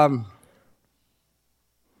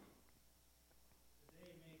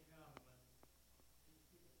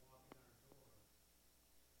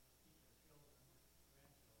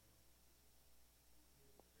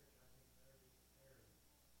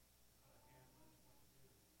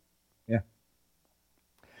 Yeah.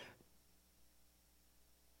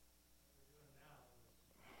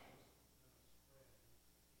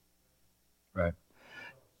 Right.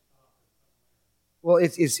 Well,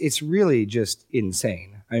 it's really just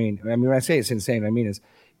insane. I mean, when I say it's insane, I mean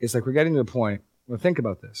it's like we're getting to a point. Well, think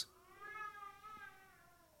about this.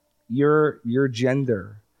 Your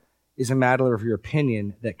gender is a matter of your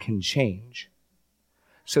opinion that can change.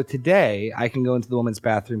 So today, I can go into the woman's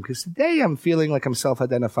bathroom because today I'm feeling like I'm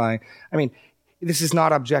self-identifying. I mean, this is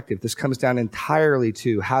not objective. This comes down entirely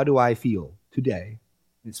to how do I feel today?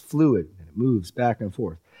 It's fluid and it moves back and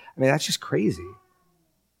forth. I mean, that's just crazy.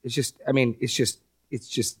 It's just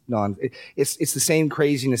it's the same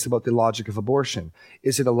craziness about the logic of abortion.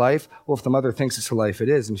 Is it a life? Well, if the mother thinks it's a life, it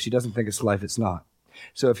is. And if she doesn't think it's a life, it's not.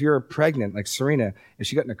 So if you're pregnant, like Serena, and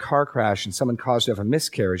she got in a car crash and someone caused her to have a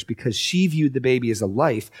miscarriage because she viewed the baby as a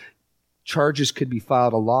life, charges could be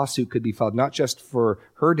filed, a lawsuit could be filed, not just for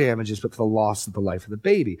her damages, but for the loss of the life of the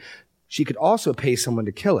baby. She could also pay someone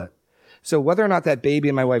to kill it. So whether or not that baby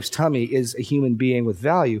in my wife's tummy is a human being with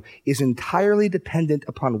value is entirely dependent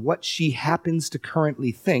upon what she happens to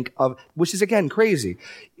currently think of, which is, again, crazy.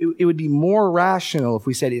 It would be more rational if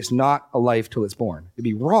we said it's not a life till it's born. It'd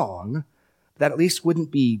be wrong. That at least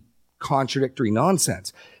wouldn't be contradictory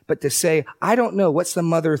nonsense. But to say, I don't know, what's the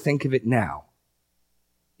mother think of it now,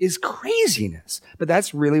 is craziness. But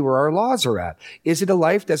that's really where our laws are at. Is it a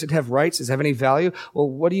life? Does it have rights? Does it have any value? Well,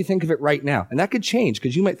 what do you think of it right now? And that could change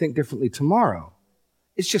because you might think differently tomorrow.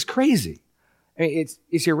 It's just crazy. I mean,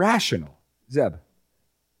 it's irrational. Zeb.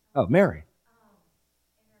 Oh, Mary.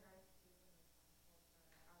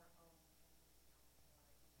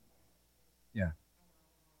 Yeah.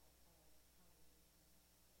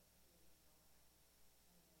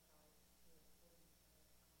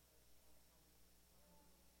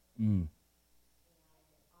 Mm.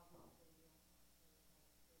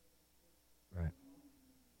 Right.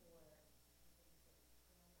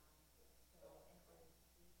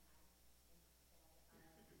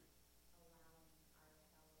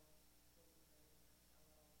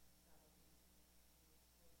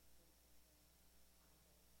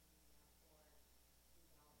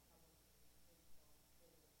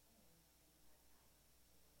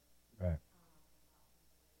 Right.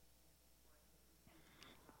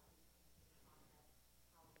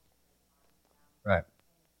 Right.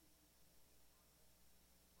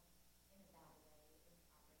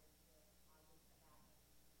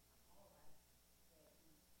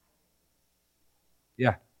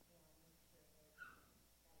 Yeah.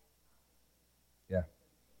 Yeah.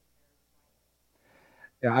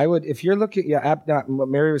 Yeah, I would, if you're looking, what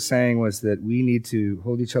Mary was saying was that we need to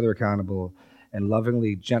hold each other accountable and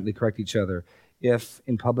lovingly, gently correct each other. If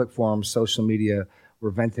in public forums, social media, we're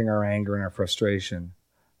venting our anger and our frustration,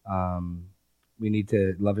 we need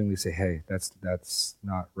to lovingly say, hey, that's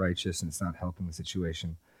not righteous and it's not helping the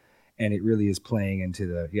situation. And it really is playing into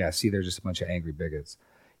they're just a bunch of angry bigots.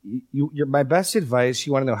 My best advice,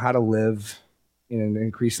 you want to know how to live in an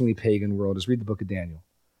increasingly pagan world, is read the book of Daniel.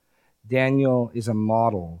 Daniel is a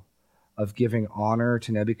model of giving honor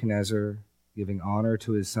to Nebuchadnezzar, giving honor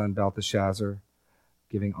to his son Belteshazzar,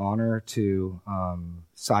 giving honor to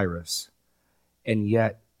Cyrus, and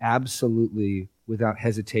yet absolutely without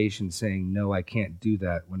hesitation saying, no, I can't do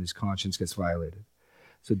that when his conscience gets violated.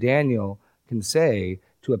 So Daniel can say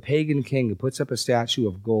to a pagan king who puts up a statue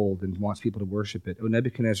of gold and wants people to worship it, O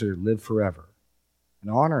Nebuchadnezzar, live forever,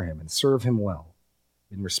 and honor him and serve him well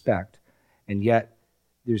in respect. And yet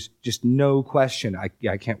there's just no question,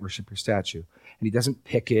 I can't worship your statue. And he doesn't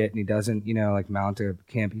pick it, and he doesn't, like mount a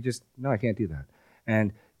camp. He just, no, I can't do that.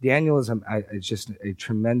 And Daniel is just a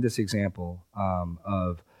tremendous example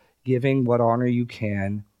of giving what honor you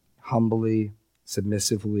can, humbly,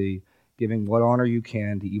 submissively, giving what honor you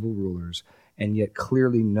can to evil rulers, and yet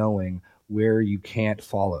clearly knowing where you can't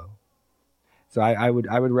follow. So I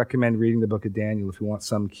would recommend reading the book of Daniel if you want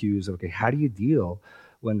some cues of, okay, how do you deal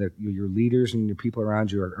when your leaders and your people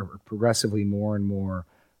around you are progressively more and more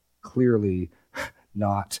clearly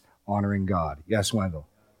not honoring God? Yes, Wendell.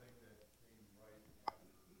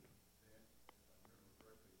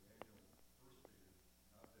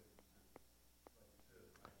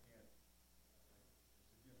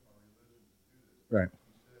 Right.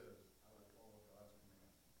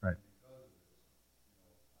 Right.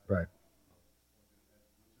 Right.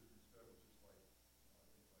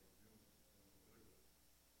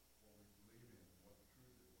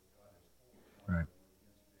 Right.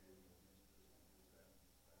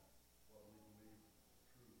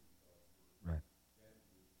 Right.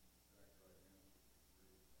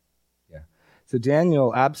 Yeah. So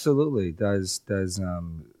Daniel absolutely does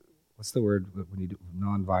what's the word when you do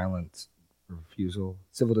nonviolent refusal,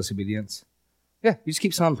 civil disobedience? Yeah, he just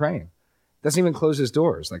keeps on praying. Doesn't even close his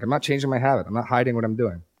doors. Like, I'm not changing my habit. I'm not hiding what I'm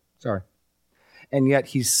doing. Sorry. And yet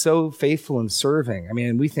he's so faithful in serving. I mean,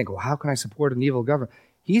 and we think, well, how can I support an evil government?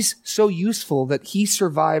 He's so useful that he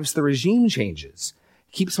survives the regime changes.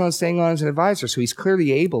 He keeps on staying on as an advisor, so he's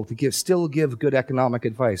clearly able to still give good economic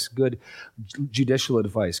advice, good judicial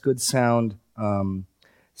advice, good sound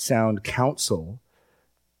counsel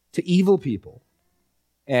to evil people.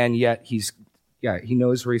 And yet he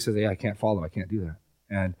knows where he says, I can't follow, I can't do that.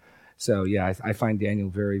 And so, I find Daniel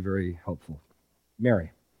very, very helpful.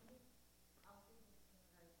 Mary.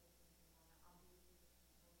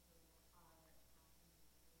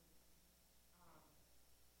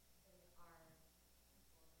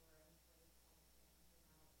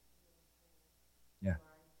 Yeah.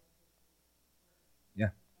 Yeah.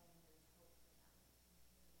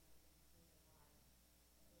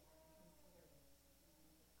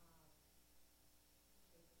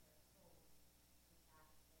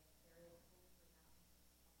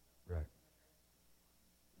 Right.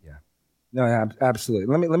 Yeah. No, absolutely.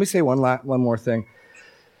 Let me say one more thing.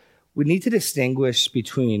 We need to distinguish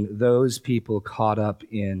between those people caught up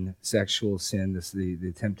in sexual sin,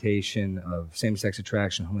 the temptation of same-sex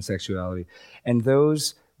attraction, homosexuality, and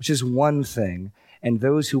those, which is one thing, and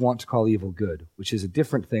those who want to call evil good, which is a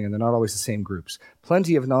different thing, and they're not always the same groups.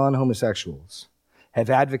 Plenty of non-homosexuals have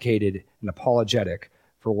advocated an apologetic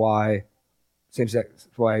for why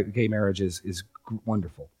gay marriage is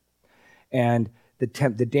wonderful. And the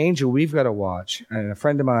danger we've got to watch, and a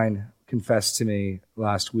friend of mine confessed to me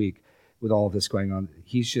last week with all of this going on,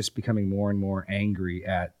 he's just becoming more and more angry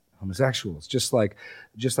at homosexuals. Just like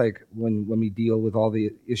when we deal with all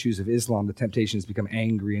the issues of Islam, the temptation is to become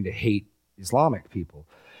angry and to hate Islamic people.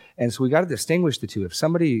 And so we got to distinguish the two. If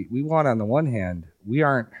somebody, we want on the one hand, we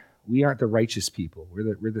aren't the righteous people.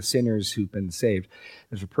 We're the sinners who've been saved.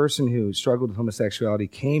 If a person who struggled with homosexuality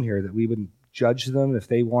came here, that we wouldn't judge them. If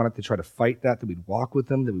they wanted to try to fight that we'd walk with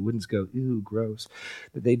them, that we wouldn't go, ew, gross,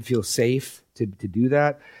 that they'd feel safe to do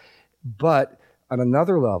that. But on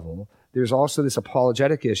another level, there's also this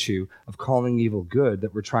apologetic issue of calling evil good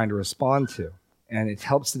that we're trying to respond to. And it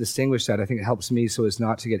helps to distinguish that. I think it helps me so as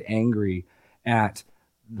not to get angry at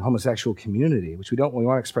the homosexual community, which we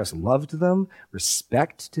want to express love to them,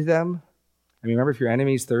 respect to them. I mean, remember, if your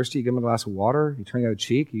enemy's thirsty, you give him a glass of water, you turn the other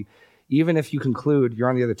cheek. Even if you conclude you're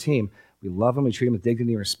on the other team, we love them, we treat them with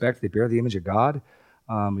dignity and respect. They bear the image of God.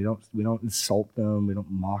 We don't insult them, we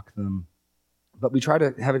don't mock them. But we try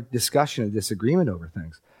to have a discussion, a disagreement over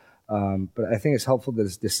things. But I think it's helpful to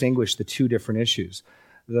distinguish the two different issues.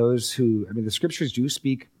 Those who, the scriptures do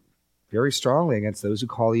speak very strongly against those who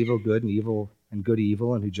call evil good and good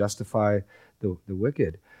evil, and who justify the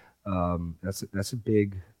wicked. That's a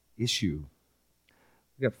big issue.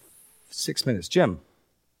 We got 6 minutes. Jim.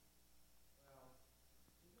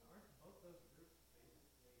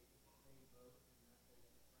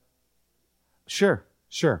 Sure.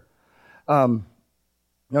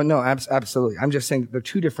 No, absolutely. I'm just saying they're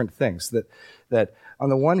two different things. That on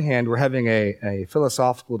the one hand, we're having a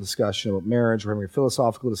philosophical discussion about marriage. We're having a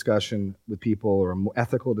philosophical discussion with people, or an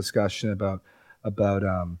ethical discussion about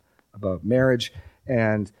marriage.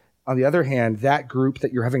 And on the other hand, that group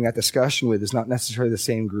that you're having that discussion with is not necessarily the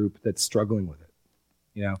same group that's struggling with it.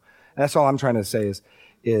 You know, and that's all I'm trying to say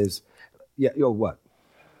is what?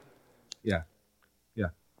 Yeah.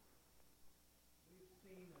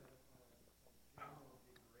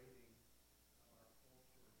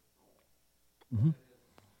 Mm-hmm.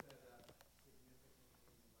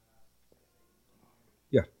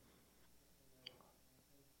 Yeah.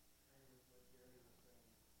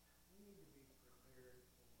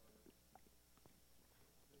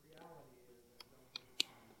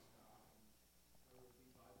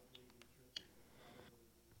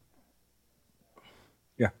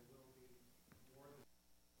 Yeah.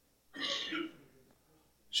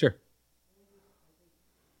 Sure.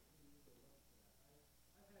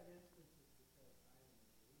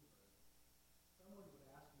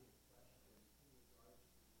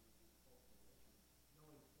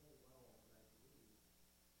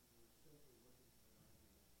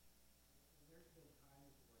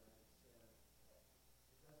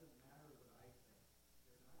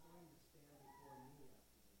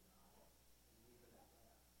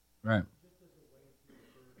 Right.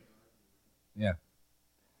 Yeah.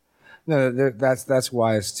 No, that's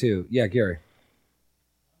wise too. Yeah, Gary.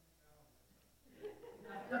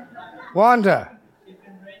 Wanda.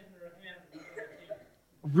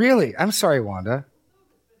 Really? I'm sorry, Wanda.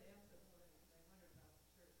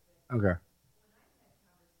 Okay.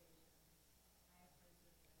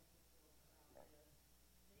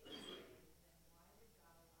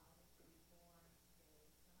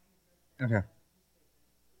 Okay.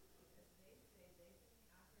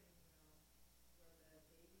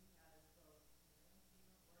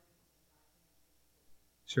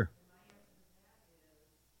 Sure.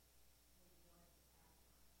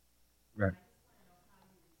 Right.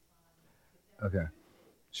 Okay.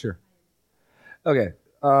 Sure. Okay.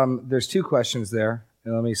 There's two questions there,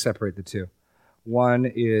 and let me separate the two. One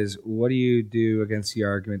is, what do you do against the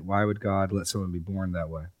argument, why would God let someone be born that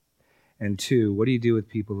way? And two, what do you do with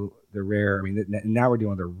people, the rare, I mean, now we're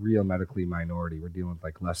dealing with a real medically minority. We're dealing with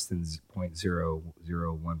like less than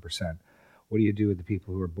 0.001%. What do you do with the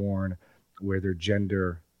people who are born where their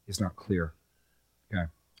gender is not clear? Okay. Let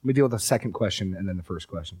me deal with the second question and then the first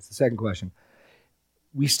question. The second question,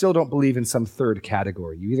 we still don't believe in some third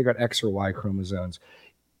category. You either got X or Y chromosomes.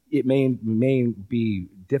 It may be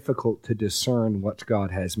difficult to discern what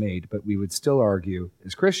God has made, but we would still argue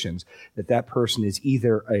as Christians that that person is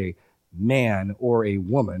either a man or a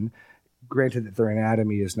woman, granted that their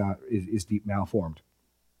anatomy is deep malformed.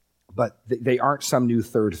 But they aren't some new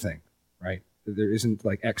third thing, right? There isn't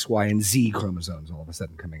like X, Y, and Z chromosomes all of a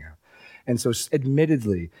sudden coming out. And so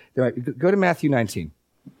admittedly, go to Matthew 19.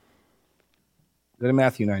 Go to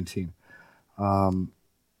Matthew 19.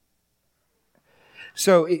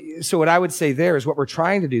 So what I would say there is what we're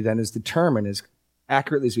trying to do then is determine as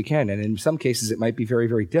accurately as we can, and in some cases it might be very,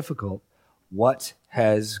 very difficult, what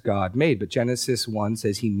has God made? But Genesis 1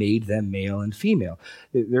 says he made them male and female.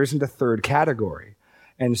 There isn't a third category.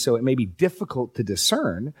 And so it may be difficult to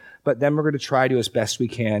discern, but then we're going to try to, as best we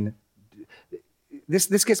can.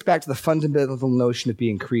 This gets back to the fundamental notion of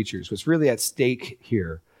being creatures. What's really at stake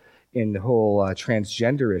here in the whole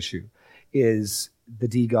transgender issue is the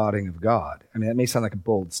de-godding of God. I mean, that may sound like a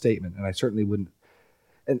bold statement, and I certainly wouldn't.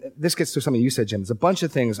 And this gets to something you said, Jim. There's a bunch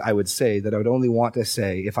of things I would say that I would only want to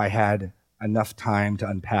say if I had enough time to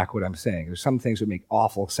unpack what I'm saying. There's some things that make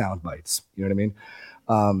awful sound bites. You know what I mean?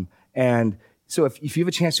 And so if you have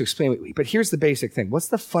a chance to explain, but here's the basic thing. What's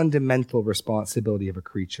the fundamental responsibility of a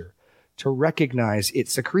creature? To recognize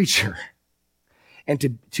it's a creature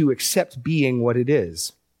and to accept being what it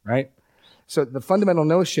is, right? So the fundamental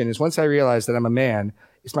notion is once I realize that I'm a man,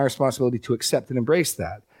 it's my responsibility to accept and embrace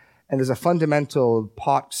that. And there's a fundamental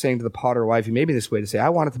saying to the potter wife, you made me this way, to say, I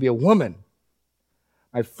want it to be a woman.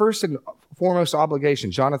 My first and foremost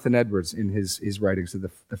obligation, Jonathan Edwards in his writings, said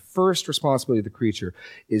the first responsibility of the creature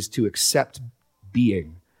is to accept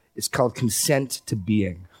being. It's called consent to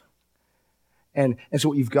being. And so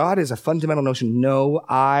what you've got is a fundamental notion, no,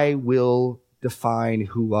 I will define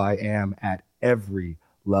who I am at every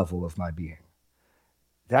level of my being.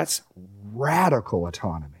 That's radical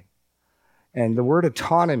autonomy. And the word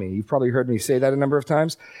autonomy, you've probably heard me say that a number of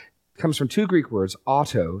times, comes from two Greek words,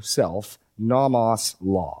 auto, self, nomos,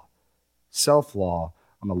 law. Self-law,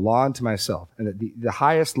 I'm a law unto myself. And the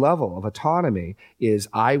highest level of autonomy is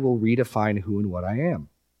I will redefine who and what I am.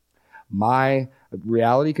 My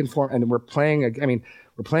Reality conform, and we're playing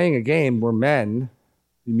a game where men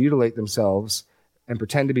mutilate themselves and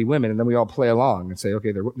pretend to be women, and then we all play along and say,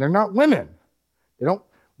 okay, they're not women.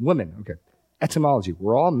 Women, okay. Etymology,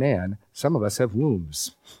 we're all man. Some of us have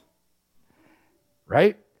wombs.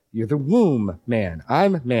 Right? You're the womb man.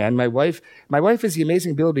 I'm man. My wife has the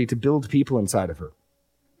amazing ability to build people inside of her.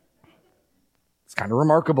 It's kind of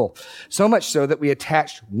remarkable. So much so that we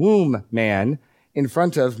attached womb man in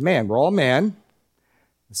front of man. We're all man.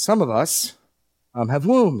 Some of us have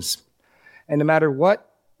wombs. And no matter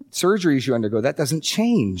what surgeries you undergo, that doesn't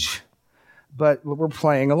change. But we're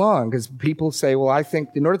playing along because people say, well, I think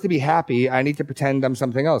in order to be happy, I need to pretend I'm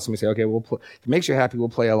something else. And we say, okay, if it makes you happy, we'll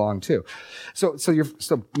play along too. So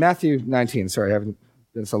Matthew 19, sorry,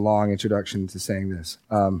 it's a long introduction to saying this.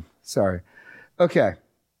 Sorry. Okay.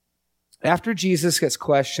 After Jesus gets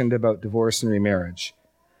questioned about divorce and remarriage,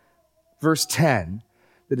 verse 10,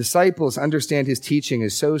 the disciples understand his teaching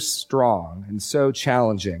is so strong and so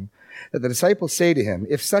challenging that the disciples say to him,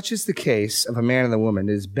 if such is the case of a man and a woman,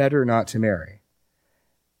 it is better not to marry.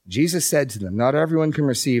 Jesus said to them, not everyone can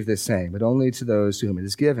receive this saying, but only to those to whom it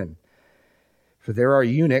is given. For there are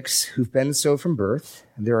eunuchs who've been so from birth,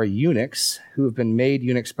 and there are eunuchs who have been made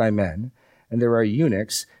eunuchs by men, and there are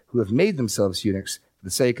eunuchs who have made themselves eunuchs for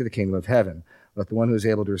the sake of the kingdom of heaven. Let the one who is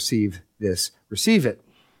able to receive this, receive it.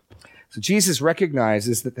 So Jesus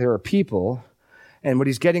recognizes that there are people. And what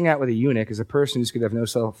he's getting at with a eunuch is a person who's going to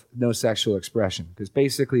have no sexual expression. Because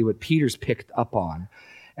basically what Peter's picked up on,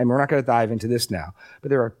 and we're not going to dive into this now, but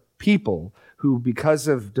there are people who, because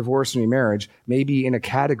of divorce and remarriage, may be in a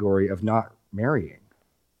category of not marrying,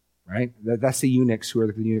 right? That's the eunuchs who are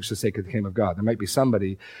the eunuchs for the sake of the kingdom of God. There might be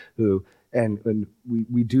somebody who, and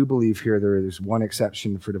we do believe here there's one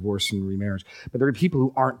exception for divorce and remarriage, but there are people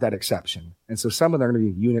who aren't that exception. And so some of them are going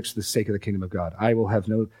to be eunuchs for the sake of the kingdom of God.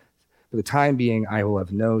 For the time being, I will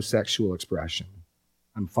have no sexual expression.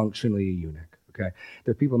 I'm functionally a eunuch, okay?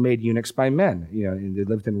 There are people made eunuchs by men. And they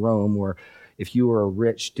lived in Rome where if you were a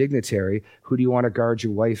rich dignitary, who do you want to guard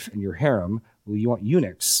your wife and your harem? Well, you want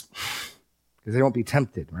eunuchs because they won't be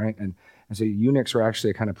tempted, right? And so eunuchs are actually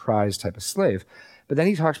a kind of prized type of slave. But then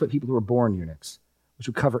he talks about people who are born eunuchs, which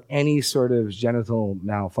would cover any sort of genital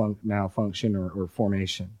malfunction or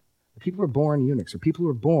formation. The people who are born eunuchs, or people who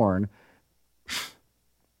are born...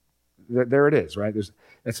 There it is, right?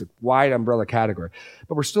 That's a wide umbrella category.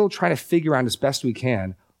 But we're still trying to figure out as best we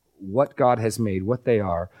can what God has made, what they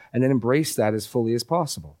are, and then embrace that as fully as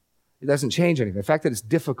possible. It doesn't change anything. The fact that it's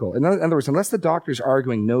difficult. In other words, unless the doctor's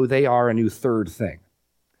arguing, no, they are a new third thing.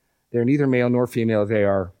 They're neither male nor female. They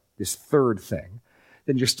are this third thing.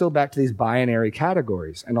 Then you're still back to these binary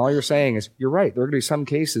categories. And all you're saying is, you're right. There are going to be some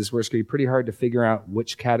cases where it's going to be pretty hard to figure out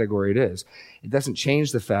which category it is. It doesn't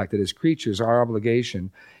change the fact that as creatures, our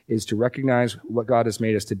obligation is to recognize what God has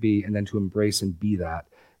made us to be and then to embrace and be that.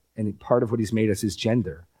 And part of what he's made us is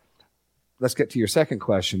gender. Let's get to your second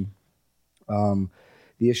question. The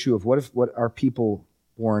issue of what are people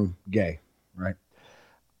born gay, right?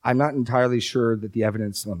 I'm not entirely sure that the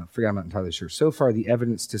evidence, I'm not entirely sure. So far, the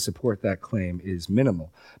evidence to support that claim is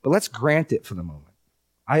minimal. But let's grant it for the moment.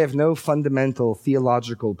 I have no fundamental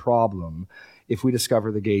theological problem if we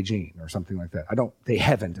discover the gay gene or something like that. They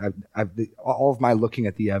haven't. All of my looking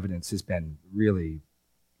at the evidence has been really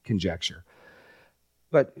conjecture.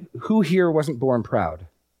 But who here wasn't born proud?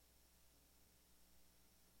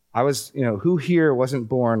 Who here wasn't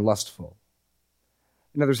born lustful?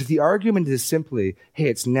 In other words, if the argument is simply, hey,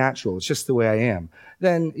 it's natural, it's just the way I am,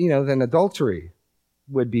 then adultery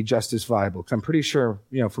would be just as viable. Because I'm pretty sure,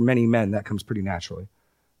 for many men, that comes pretty naturally.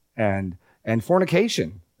 And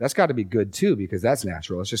fornication, that's got to be good too, because that's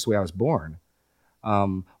natural. It's just the way I was born.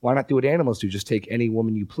 Why not do what animals do? Just take any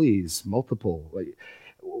woman you please, multiple.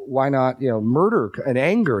 Why not, murder and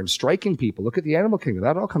anger and striking people? Look at the animal kingdom.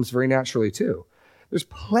 That all comes very naturally too. There's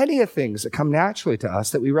plenty of things that come naturally to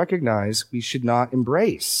us that we recognize we should not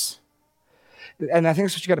embrace. And I think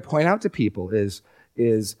that's what you got to point out to people is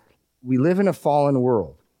we live in a fallen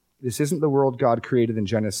world. This isn't the world God created in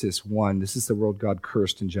Genesis 1. This is the world God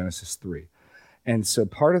cursed in Genesis 3. And so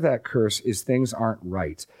part of that curse is things aren't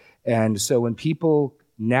right. And so when people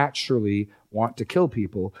naturally want to kill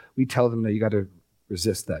people, we tell them that you got to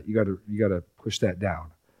resist that. You got to push that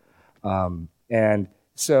down. And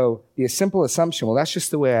so the simple assumption, well, that's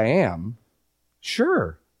just the way I am.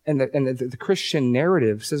 Sure. And the Christian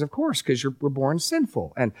narrative says, of course, because we're born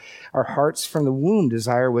sinful. And our hearts from the womb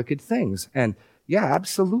desire wicked things. And yeah,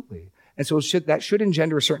 absolutely. And so that should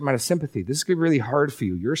engender a certain amount of sympathy. This is going to be really hard for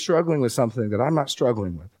you. You're struggling with something that I'm not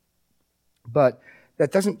struggling with. But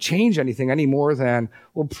that doesn't change anything any more than,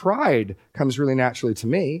 well, pride comes really naturally to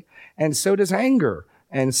me, and so does anger,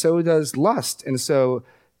 and so does lust. And so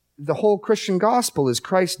the whole Christian gospel is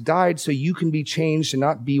Christ died so you can be changed and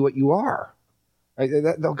not be what you are. Right?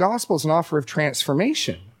 The gospel is an offer of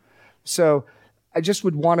transformation. So I just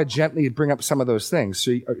would want to gently bring up some of those things.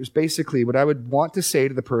 So it's basically what I would want to say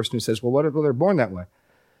to the person who says, well, what if they're born that way?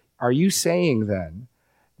 Are you saying then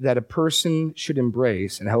that a person should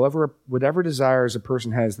embrace, and whatever desires a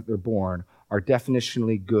person has that they're born are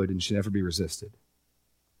definitionally good and should never be resisted?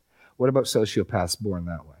 What about sociopaths born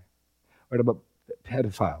that way? What about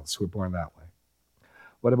pedophiles who are born that way?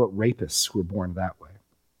 What about rapists who are born that way?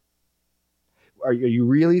 Are you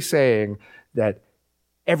really saying that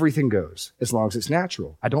everything goes as long as it's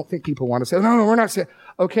natural? I don't think people want to say, no, we're not saying.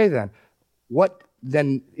 Okay, then. What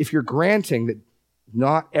then, if you're granting that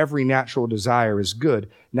not every natural desire is good,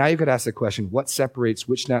 now you could ask the question, what separates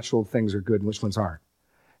which natural things are good and which ones aren't?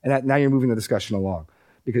 And now you're moving the discussion along.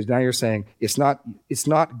 Because now you're saying, it's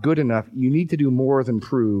not good enough. You need to do more than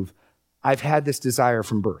prove, I've had this desire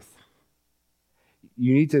from birth.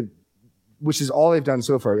 You need to, which is all they've done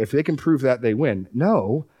so far. If they can prove that, they win.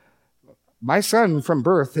 No. My son from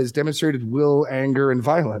birth has demonstrated will, anger, and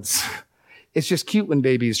violence. It's just cute when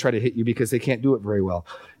babies try to hit you because they can't do it very well.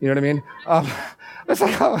 You know what I mean? It's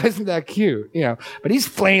like, oh, isn't that cute? But he's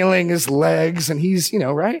flailing his legs and he's,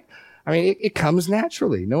 right? I mean, it comes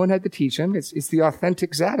naturally. No one had to teach him. It's the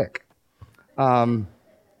authentic Zadok. And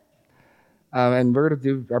we're going to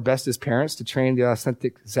do our best as parents to train the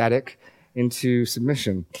authentic Zadok into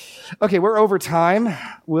submission. Okay, we're over time.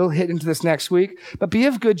 We'll hit into this next week. But be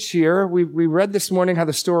of good cheer. We read this morning how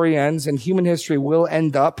the story ends, and human history will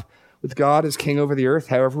end up with God as king over the earth,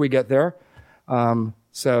 however we get there.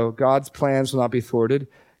 So God's plans will not be thwarted.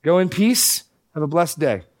 Go in peace. Have a blessed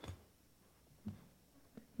day.